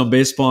someone's system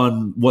based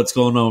upon what's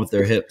going on with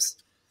their hips.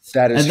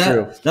 That is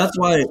true. That's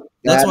why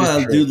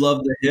I do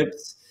love the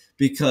hips,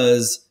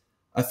 because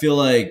I feel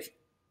like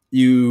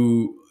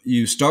you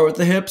start with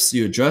the hips,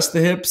 you address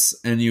the hips,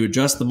 and you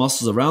adjust the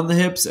muscles around the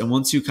hips. And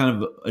once you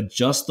kind of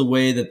adjust the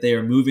way that they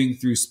are moving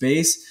through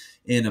space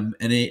in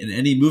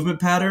any movement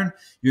pattern,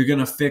 you're going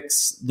to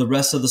fix the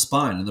rest of the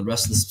spine and the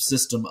rest of the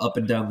system up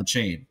and down the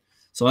chain.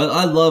 So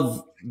I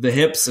love the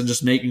hips, and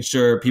just making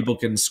sure people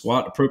can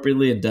squat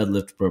appropriately and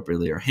deadlift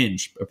appropriately, or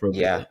hinge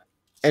appropriately. Yeah.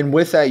 And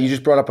with that, you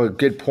just brought up a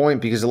good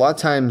point, because a lot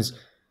of times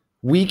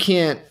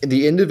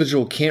the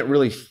individual can't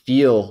really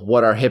feel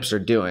what our hips are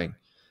doing,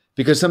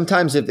 because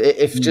sometimes if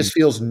it just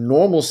feels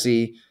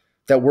normalcy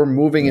that we're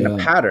moving in a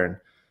pattern,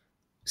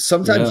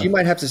 sometimes you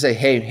might have to say,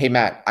 hey,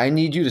 Matt, I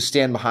need you to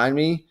stand behind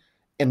me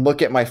and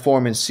look at my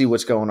form and see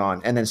what's going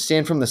on. And then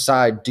stand from the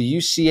side. Do you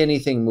see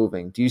anything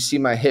moving? Do you see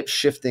my hips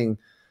shifting?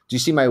 Do you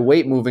see my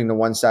weight moving to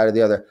one side or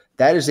the other?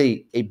 That is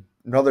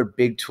another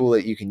big tool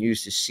that you can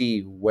use to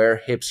see where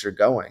hips are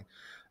going.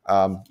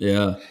 And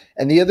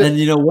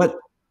you know what?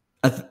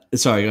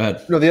 Sorry, go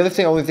ahead. No,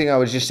 the only thing I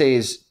would just say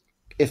is,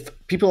 if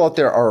people out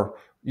there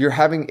you're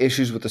having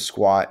issues with the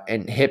squat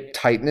and hip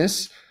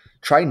tightness,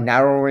 try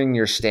narrowing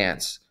your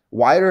stance.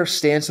 Wider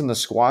stance in the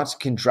squats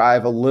can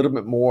drive a little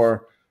bit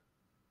more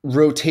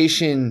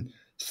rotation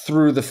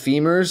through the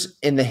femurs,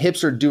 and the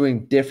hips are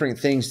doing different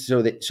things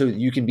so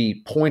you can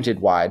be pointed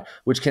wide,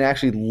 which can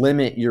actually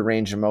limit your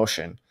range of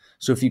motion.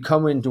 So if you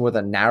come into with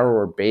a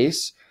narrower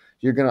base,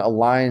 you're going to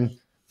align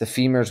the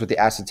femurs with the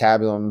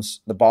acetabulums,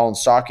 the ball and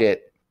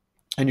socket,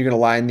 and you're going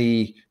to line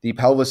the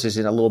pelvis is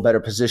in a little better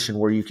position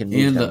where you can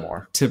move them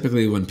more.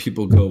 Typically when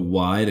people go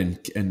wide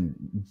and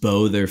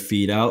bow their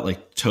feet out,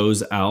 like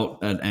toes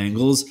out at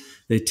angles,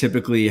 they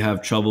typically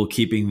have trouble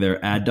keeping their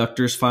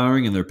adductors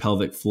firing and their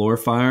pelvic floor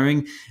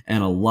firing.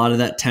 And a lot of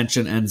that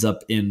tension ends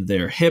up in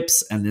their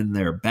hips and in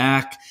their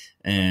back.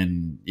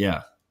 And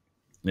yeah,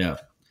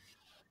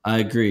 I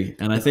agree.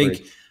 And I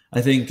think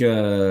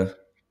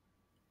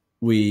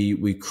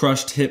we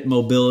crushed hip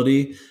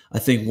mobility. I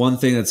think one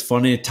thing that's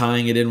funny,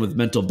 tying it in with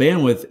mental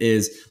bandwidth,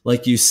 is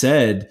like you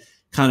said,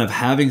 kind of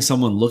having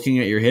someone looking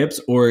at your hips,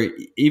 or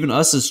even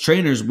us as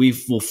trainers, we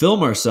will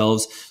film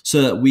ourselves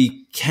so that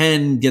we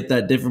can get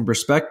that different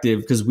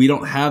perspective, because we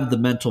don't have the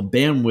mental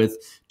bandwidth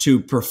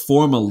to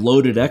perform a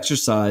loaded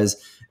exercise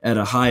at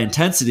a high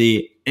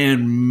intensity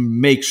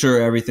and make sure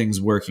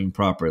everything's working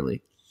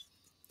properly.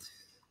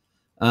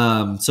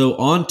 So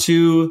on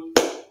to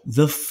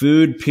the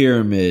food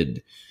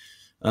pyramid.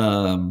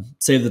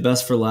 Save the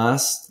best for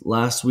last.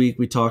 Last week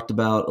we talked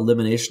about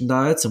elimination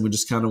diets, and we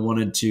just kind of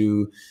wanted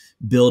to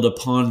build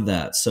upon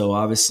that. So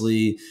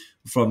obviously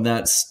from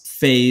that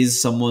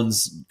phase,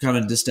 someone's kind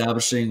of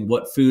establishing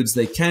what foods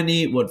they can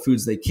eat, what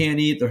foods they can't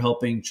eat. They're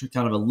helping to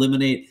kind of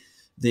eliminate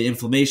the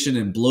inflammation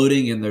and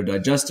bloating in their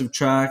digestive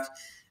tract,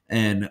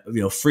 and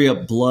free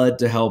up blood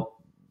to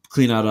help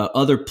clean out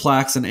other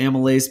plaques and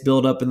amylase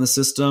buildup in the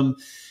system.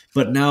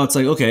 But now it's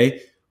like,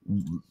 okay,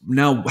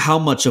 now how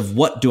much of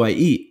what do I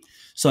eat?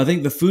 So I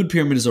think the food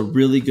pyramid is a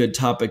really good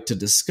topic to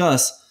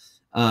discuss.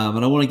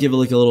 And I want to give a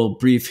little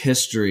brief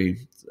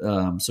history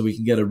so we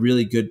can get a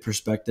really good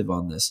perspective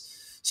on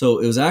this. So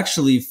it was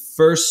actually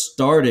first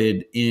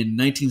started in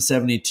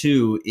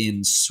 1972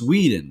 in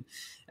Sweden,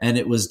 and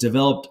it was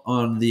developed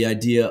on the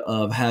idea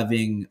of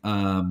having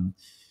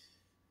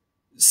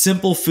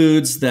simple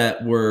foods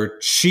that were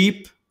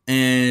cheap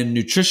and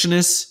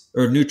nutritious.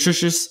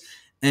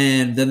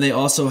 And then they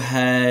also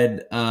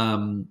had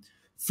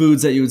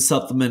foods that you would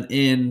supplement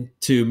in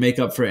to make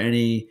up for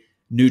any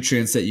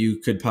nutrients that you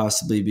could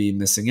possibly be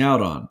missing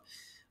out on.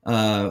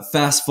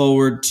 Fast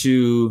forward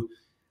to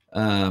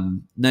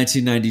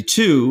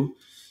 1992,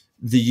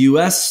 the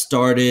US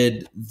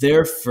started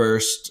their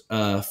first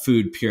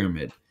food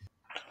pyramid.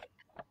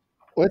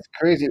 What's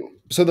crazy?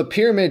 So the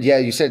pyramid, yeah,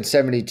 you said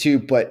 72,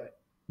 but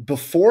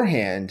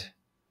beforehand,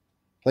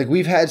 like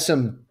we've had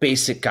some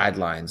basic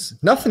guidelines,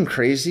 nothing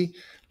crazy,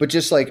 but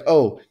just like,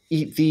 oh,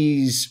 eat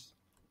these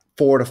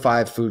 4 to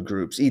 5 food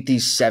groups, eat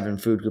these 7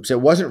 food groups.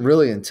 It wasn't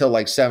really until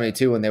like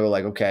 72 when they were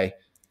like, okay,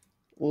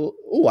 well,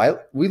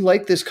 we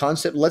like this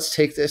concept. Let's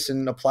take this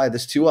and apply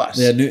this to us.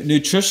 Yeah,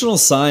 nutritional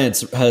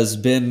science has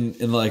been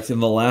in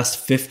the last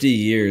 50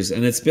 years,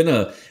 and it's been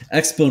a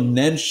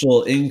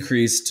exponential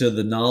increase to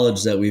the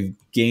knowledge that we've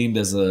gained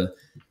as a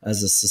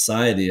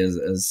society,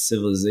 as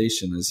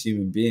civilization, as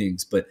human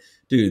beings. But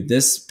dude,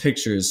 this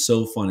picture is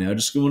so funny. I'm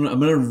going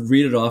to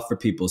read it off for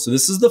people. So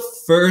this is the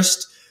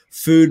first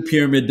food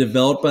pyramid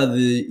developed by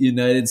the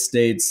United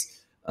States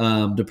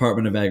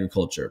Department of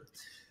Agriculture.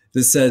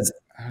 This says,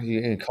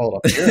 you didn't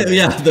call it a pyramid.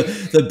 yeah,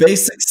 the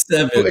basic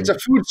 7. It's a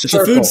food circle. It's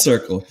a food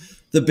circle.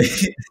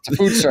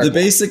 The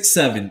basic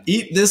 7.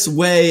 Eat this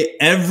way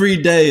every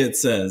day, it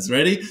says.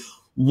 Ready?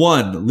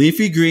 1,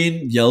 leafy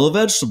green, yellow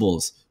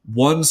vegetables.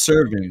 1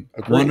 serving.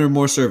 Agreed. 1 or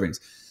more servings.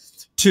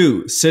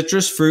 2,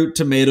 citrus fruit,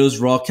 tomatoes,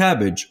 raw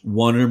cabbage.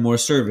 1 or more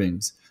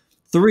servings.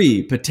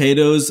 3,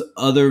 potatoes,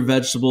 other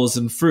vegetables,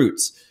 and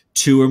fruits.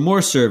 2 or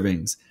more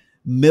servings.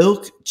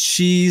 Milk,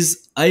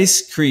 cheese,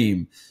 ice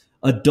cream.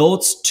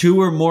 Adults, 2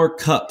 or more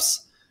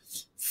cups.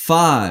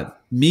 5,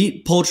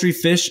 meat, poultry,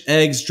 fish,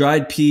 eggs,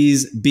 dried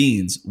peas,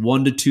 beans.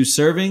 1 to 2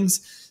 servings.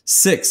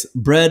 6,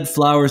 bread,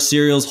 flour,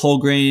 cereals, whole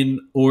grain,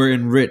 or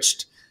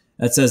enriched.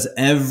 That says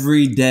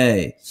every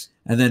day.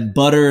 And then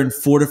butter and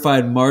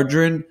fortified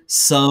margarine,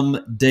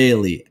 some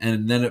daily.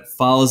 And then it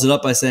follows it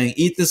up by saying,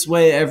 eat this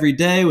way every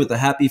day with a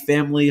happy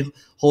family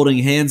holding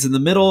hands in the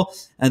middle.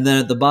 And then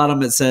at the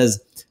bottom it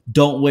says,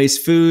 don't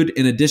waste food.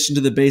 In addition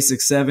to the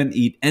basic 7,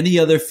 eat any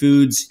other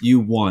foods you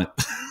want.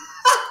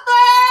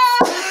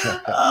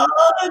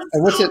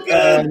 What's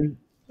it?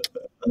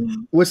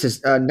 What's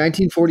this?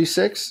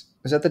 1946?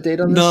 Is that the date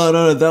on this?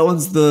 No. That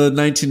one's the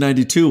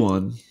 1992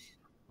 one.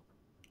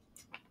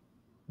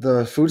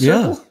 The food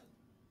circle?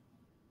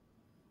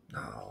 Yeah.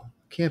 No,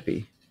 can't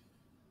be.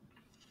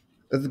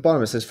 At the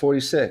bottom it says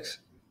 46.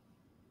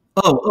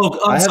 Oh,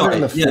 I'm sorry.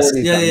 Yes,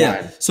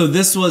 yeah. So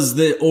this was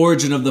the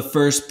origin of the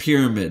first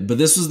pyramid, but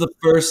this was the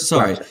first.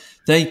 Sorry, gotcha.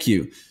 Thank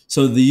you.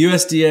 So the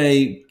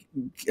USDA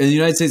in the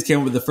United States came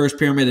up with the first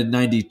pyramid in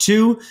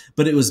 92,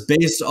 but it was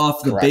based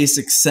off the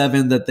basic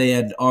 7 that they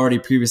had already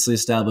previously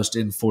established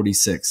in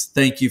 46.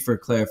 Thank you for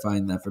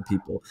clarifying that for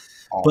people.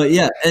 But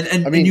yeah,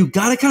 and you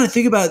got to kind of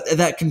think about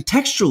that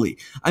contextually.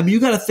 I mean,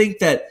 you got to think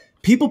that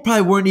people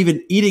probably weren't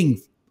even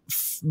eating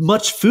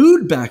much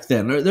food back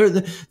then.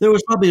 There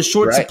was probably a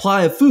short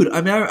supply of food.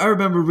 I mean, I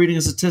remember reading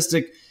a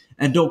statistic,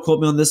 and don't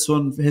quote me on this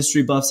one,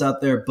 history buffs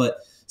out there, but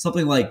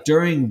something like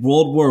during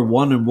World War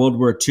I and World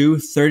War II,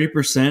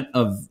 30%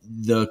 of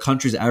the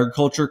country's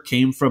agriculture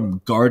came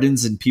from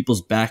gardens in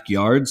people's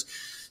backyards.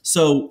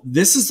 So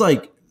this is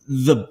like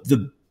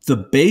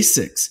the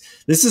basics.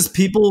 This is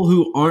people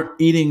who aren't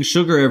eating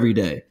sugar every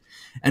day.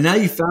 And now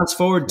you fast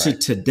forward to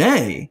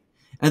today,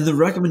 and the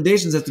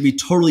recommendations have to be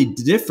totally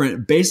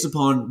different based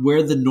upon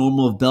where the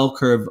normal bell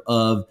curve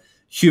of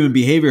human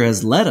behavior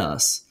has led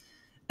us.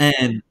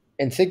 And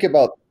think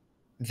about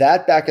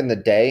that back in the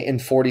day in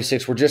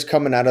 46, we're just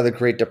coming out of the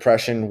Great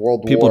Depression,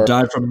 World people War.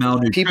 died from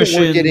malnutrition.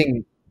 People were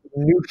getting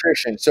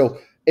nutrition. So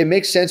it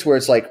makes sense where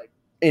it's like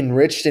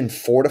enriched in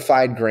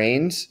fortified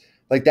grains.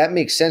 Like that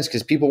makes sense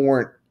because people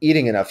weren't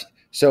eating enough.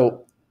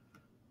 So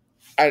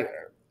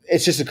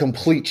it's just a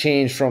complete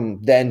change from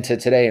then to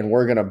today. And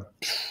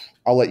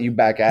I'll let you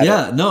back at it.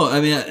 Yeah, no, I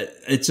mean,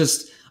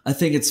 I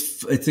think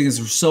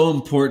it's so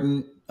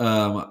important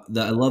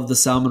that I love the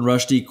Salman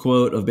Rushdie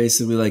quote of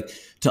basically like,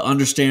 to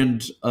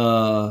understand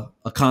a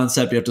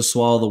concept, you have to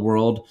swallow the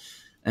world.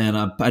 And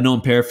I know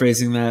I'm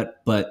paraphrasing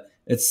that, but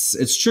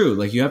it's true.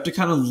 Like you have to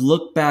kind of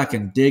look back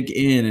and dig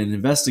in and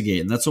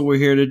investigate. And that's what we're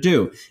here to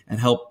do, and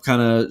help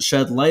kind of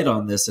shed light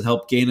on this and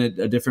help gain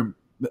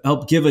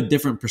help give a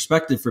different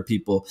perspective for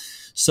people.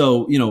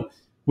 So,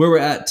 where we're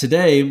at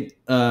today,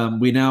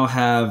 we now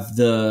have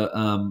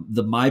the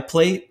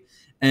MyPlate,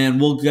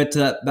 and we'll get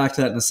to back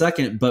to that in a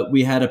second. But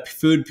we had a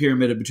food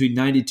pyramid between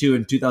 92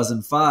 and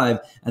 2005,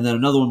 and then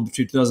another one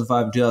between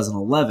 2005 and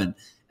 2011.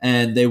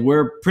 And they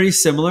were pretty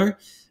similar,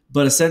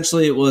 but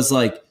essentially it was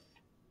like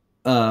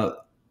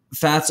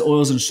fats,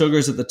 oils, and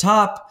sugars at the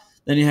top.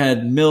 Then you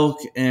had milk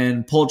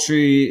and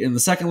poultry in the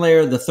second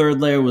layer. The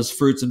third layer was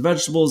fruits and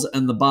vegetables,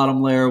 and the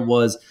bottom layer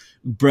was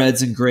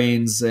breads and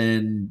grains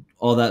and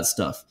all that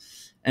stuff.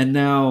 And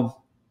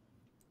now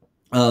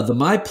the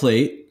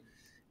MyPlate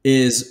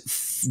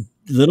is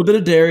a little bit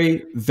of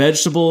dairy,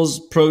 vegetables,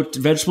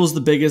 vegetables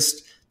the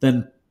biggest,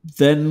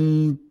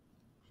 then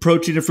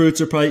protein and fruits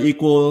are probably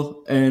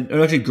equal, and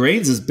actually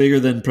grains is bigger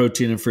than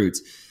protein and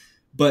fruits.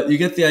 But you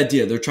get the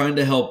idea. They're trying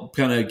to help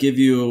kind of give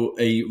you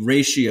a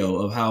ratio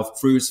of how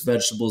fruits,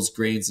 vegetables,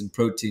 grains, and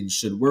proteins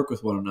should work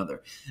with one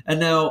another.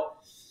 And now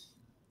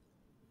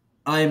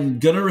I'm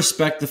going to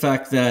respect the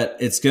fact that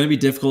it's going to be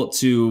difficult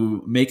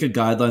to make a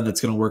guideline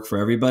that's going to work for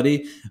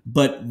everybody.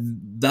 But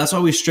that's why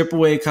we strip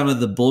away kind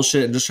of the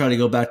bullshit and just try to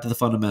go back to the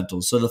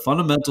fundamentals. So the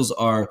fundamentals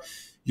are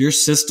your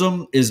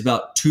system is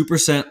about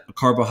 2%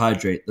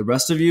 carbohydrate. The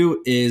rest of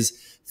you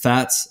is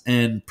fats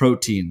and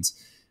proteins.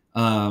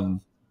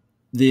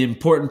 The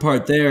important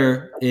part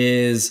there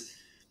is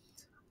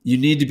you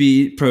need to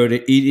be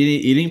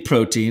eating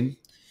protein.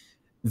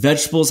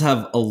 Vegetables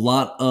have a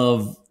lot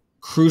of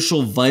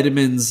crucial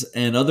vitamins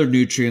and other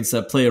nutrients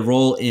that play a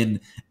role in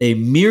a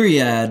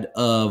myriad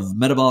of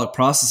metabolic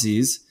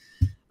processes.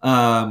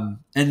 And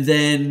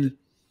then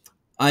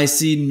I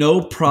see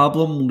no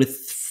problem with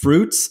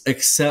fruits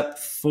except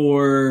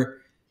for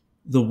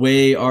the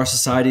way our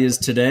society is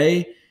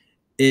today.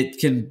 It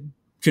can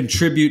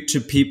contribute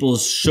to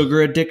people's sugar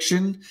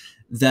addiction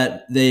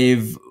that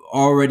they've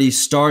already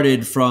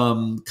started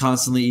from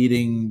constantly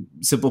eating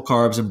simple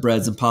carbs and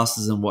breads and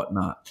pastas and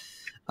whatnot.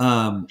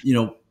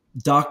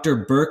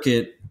 Dr.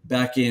 Burkett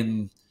back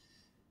in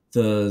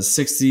the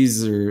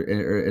 60s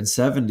or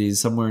 70s,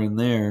 somewhere in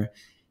there,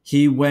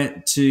 he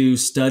went to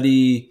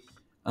study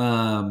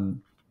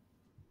colon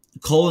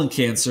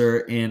cancer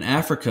in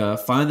Africa,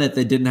 find that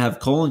they didn't have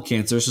colon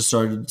cancer, so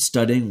started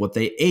studying what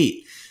they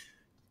ate.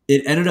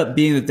 It ended up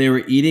being that they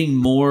were eating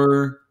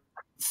more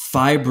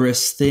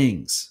fibrous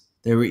things.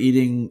 They were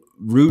eating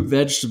root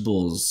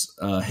vegetables,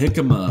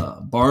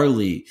 jicama,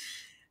 barley,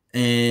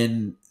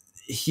 and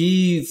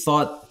he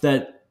thought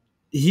that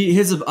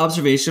his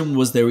observation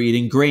was they were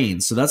eating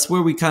grains. So that's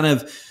where we kind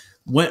of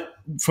went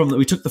from.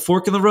 We took the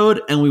fork in the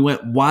road and we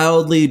went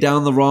wildly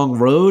down the wrong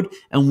road,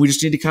 and we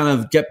just need to kind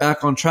of get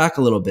back on track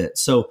a little bit.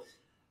 So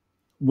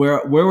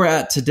where we're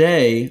at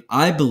today,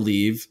 I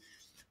believe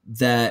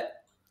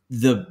that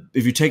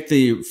if you take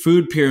the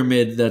food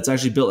pyramid that's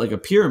actually built like a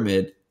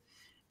pyramid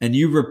and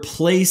you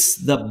replace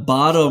the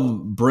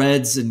bottom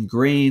breads and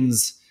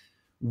grains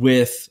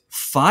with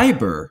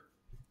fiber,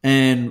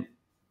 and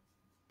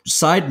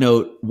side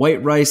note,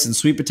 white rice and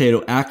sweet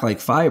potato act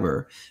like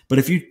fiber. But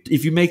if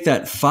you make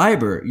that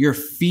fiber, you're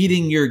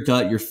feeding your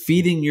gut, you're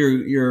feeding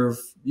your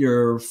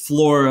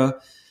flora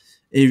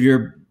of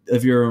your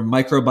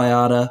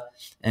microbiota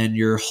and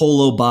your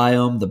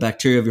holobiome, the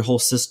bacteria of your whole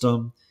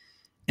system.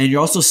 And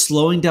you're also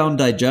slowing down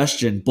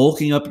digestion,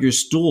 bulking up your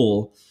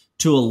stool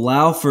to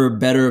allow for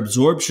better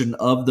absorption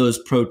of those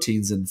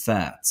proteins and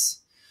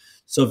fats.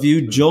 So if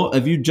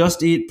you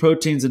just eat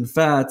proteins and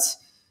fats,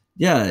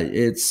 yeah,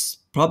 it's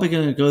probably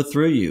going to go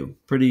through you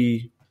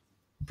pretty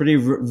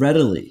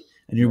readily,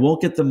 and you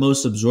won't get the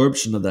most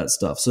absorption of that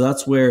stuff. So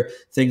that's where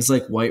things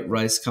like white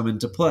rice come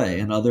into play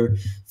and other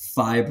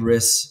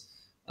fibrous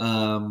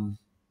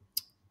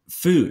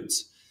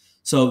foods.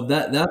 So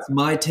that's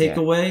my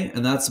takeaway,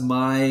 and that's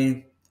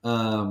my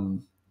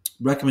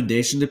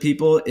recommendation to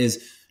people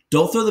is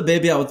don't throw the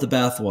baby out with the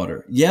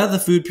bathwater. Yeah, the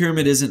food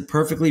pyramid isn't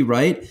perfectly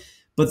right,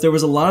 but there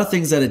was a lot of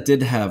things that it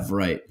did have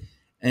right.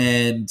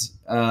 And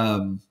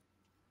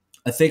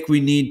I think we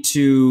need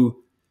to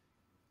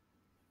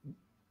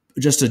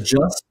just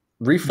adjust.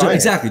 Refine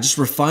Exactly. Just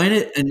refine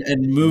it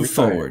and move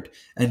forward.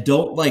 And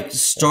don't like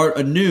start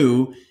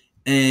anew.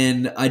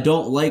 And I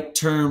don't like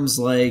terms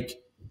like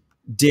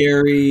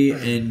dairy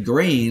and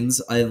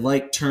grains. I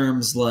like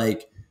terms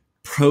like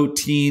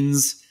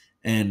proteins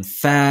and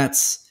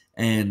fats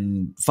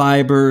and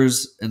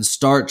fibers and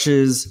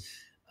starches,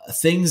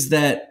 things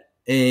that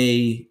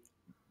a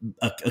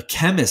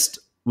chemist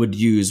would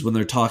use when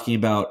they're talking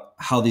about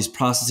how these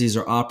processes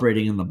are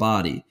operating in the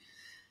body.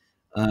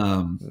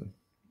 Yeah.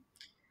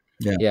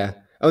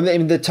 Oh, I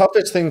mean, the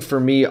toughest thing for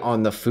me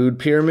on the food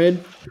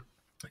pyramid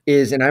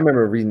is, and I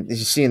remember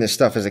seeing this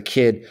stuff as a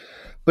kid,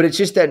 but it's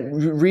just that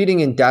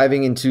reading and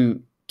diving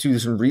into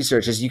some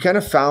research is you kind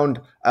of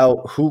found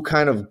out who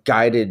kind of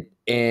guided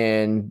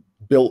and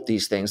built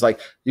these things.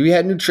 Like we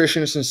had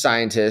nutritionists and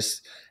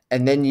scientists,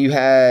 and then you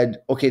had,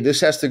 okay,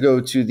 this has to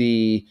go to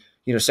the,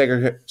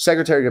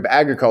 Secretary of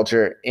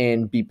Agriculture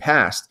and be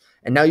passed.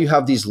 And now you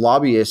have these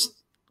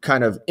lobbyists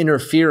kind of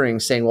interfering,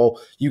 saying, well,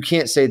 you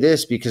can't say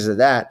this because of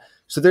that.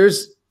 So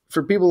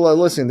for people who are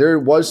listening, there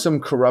was some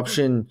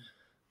corruption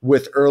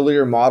with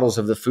earlier models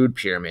of the food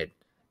pyramid.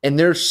 And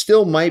there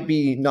still might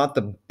be not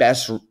the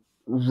best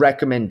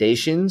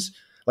recommendations.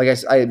 Like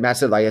Matt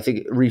said, like I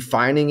think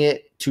refining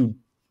it to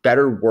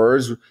better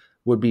words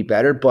would be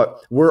better. But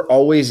we're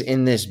always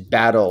in this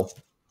battle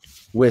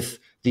with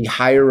the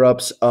higher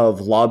ups of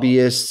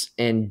lobbyists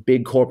and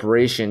big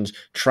corporations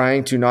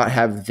trying to not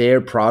have their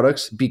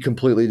products be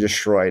completely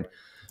destroyed.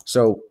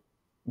 So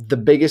the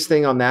biggest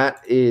thing on that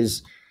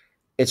is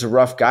it's a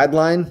rough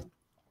guideline.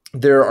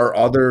 There are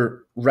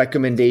other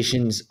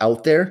recommendations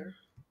out there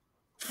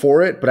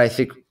for it, but I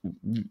think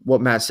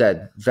what Matt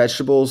said,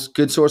 vegetables,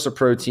 good source of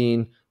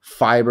protein,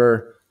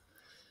 fiber,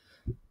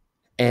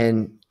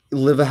 and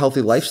live a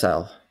healthy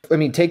lifestyle. I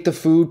mean, take the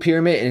food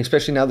pyramid, and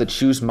especially now the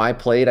Choose My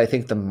Plate. I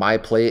think the My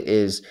Plate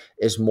is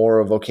more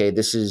of, okay,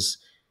 this is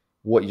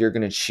what you're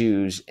going to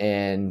choose,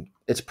 and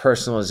it's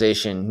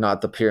personalization,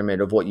 not the pyramid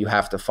of what you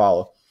have to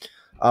follow.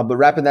 But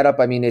wrapping that up,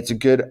 I mean, it's a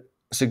good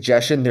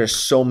suggestion. There's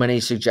so many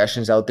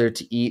suggestions out there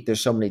to eat.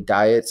 There's so many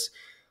diets.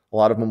 A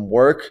lot of them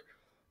work.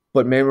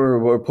 But remember,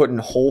 we're putting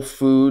whole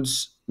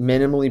foods,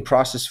 minimally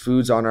processed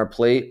foods on our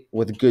plate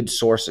with good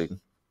sourcing.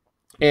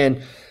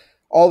 And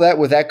all that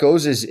with that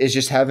goes is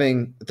just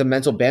having the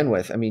mental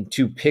bandwidth. I mean,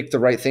 to pick the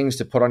right things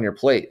to put on your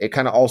plate. It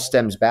kind of all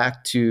stems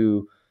back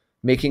to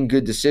making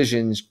good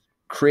decisions,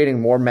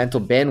 creating more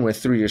mental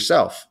bandwidth through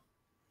yourself.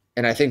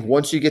 And I think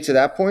once you get to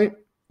that point,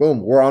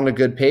 boom, we're on a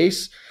good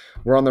pace.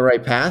 We're on the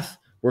right path.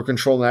 We're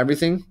controlling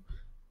everything.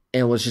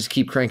 And let's just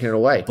keep cranking it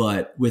away.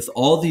 But with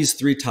all these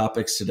three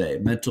topics today,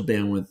 mental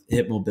bandwidth,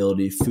 hip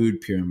mobility,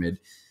 food pyramid,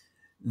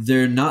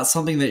 they're not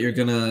something that you're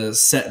going to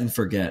set and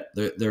forget.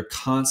 They're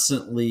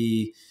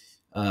constantly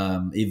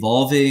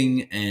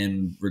evolving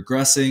and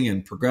regressing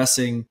and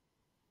progressing.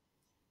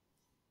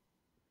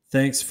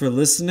 Thanks for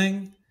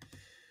listening.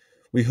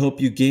 We hope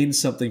you gained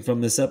something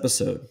from this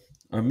episode.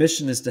 Our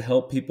mission is to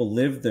help people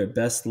live their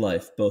best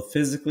life, both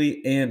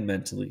physically and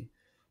mentally.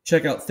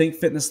 Check out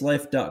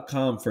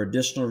thinkfitnesslife.com for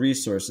additional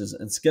resources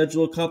and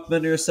schedule a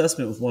complimentary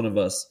assessment with one of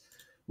us.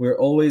 We're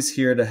always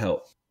here to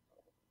help.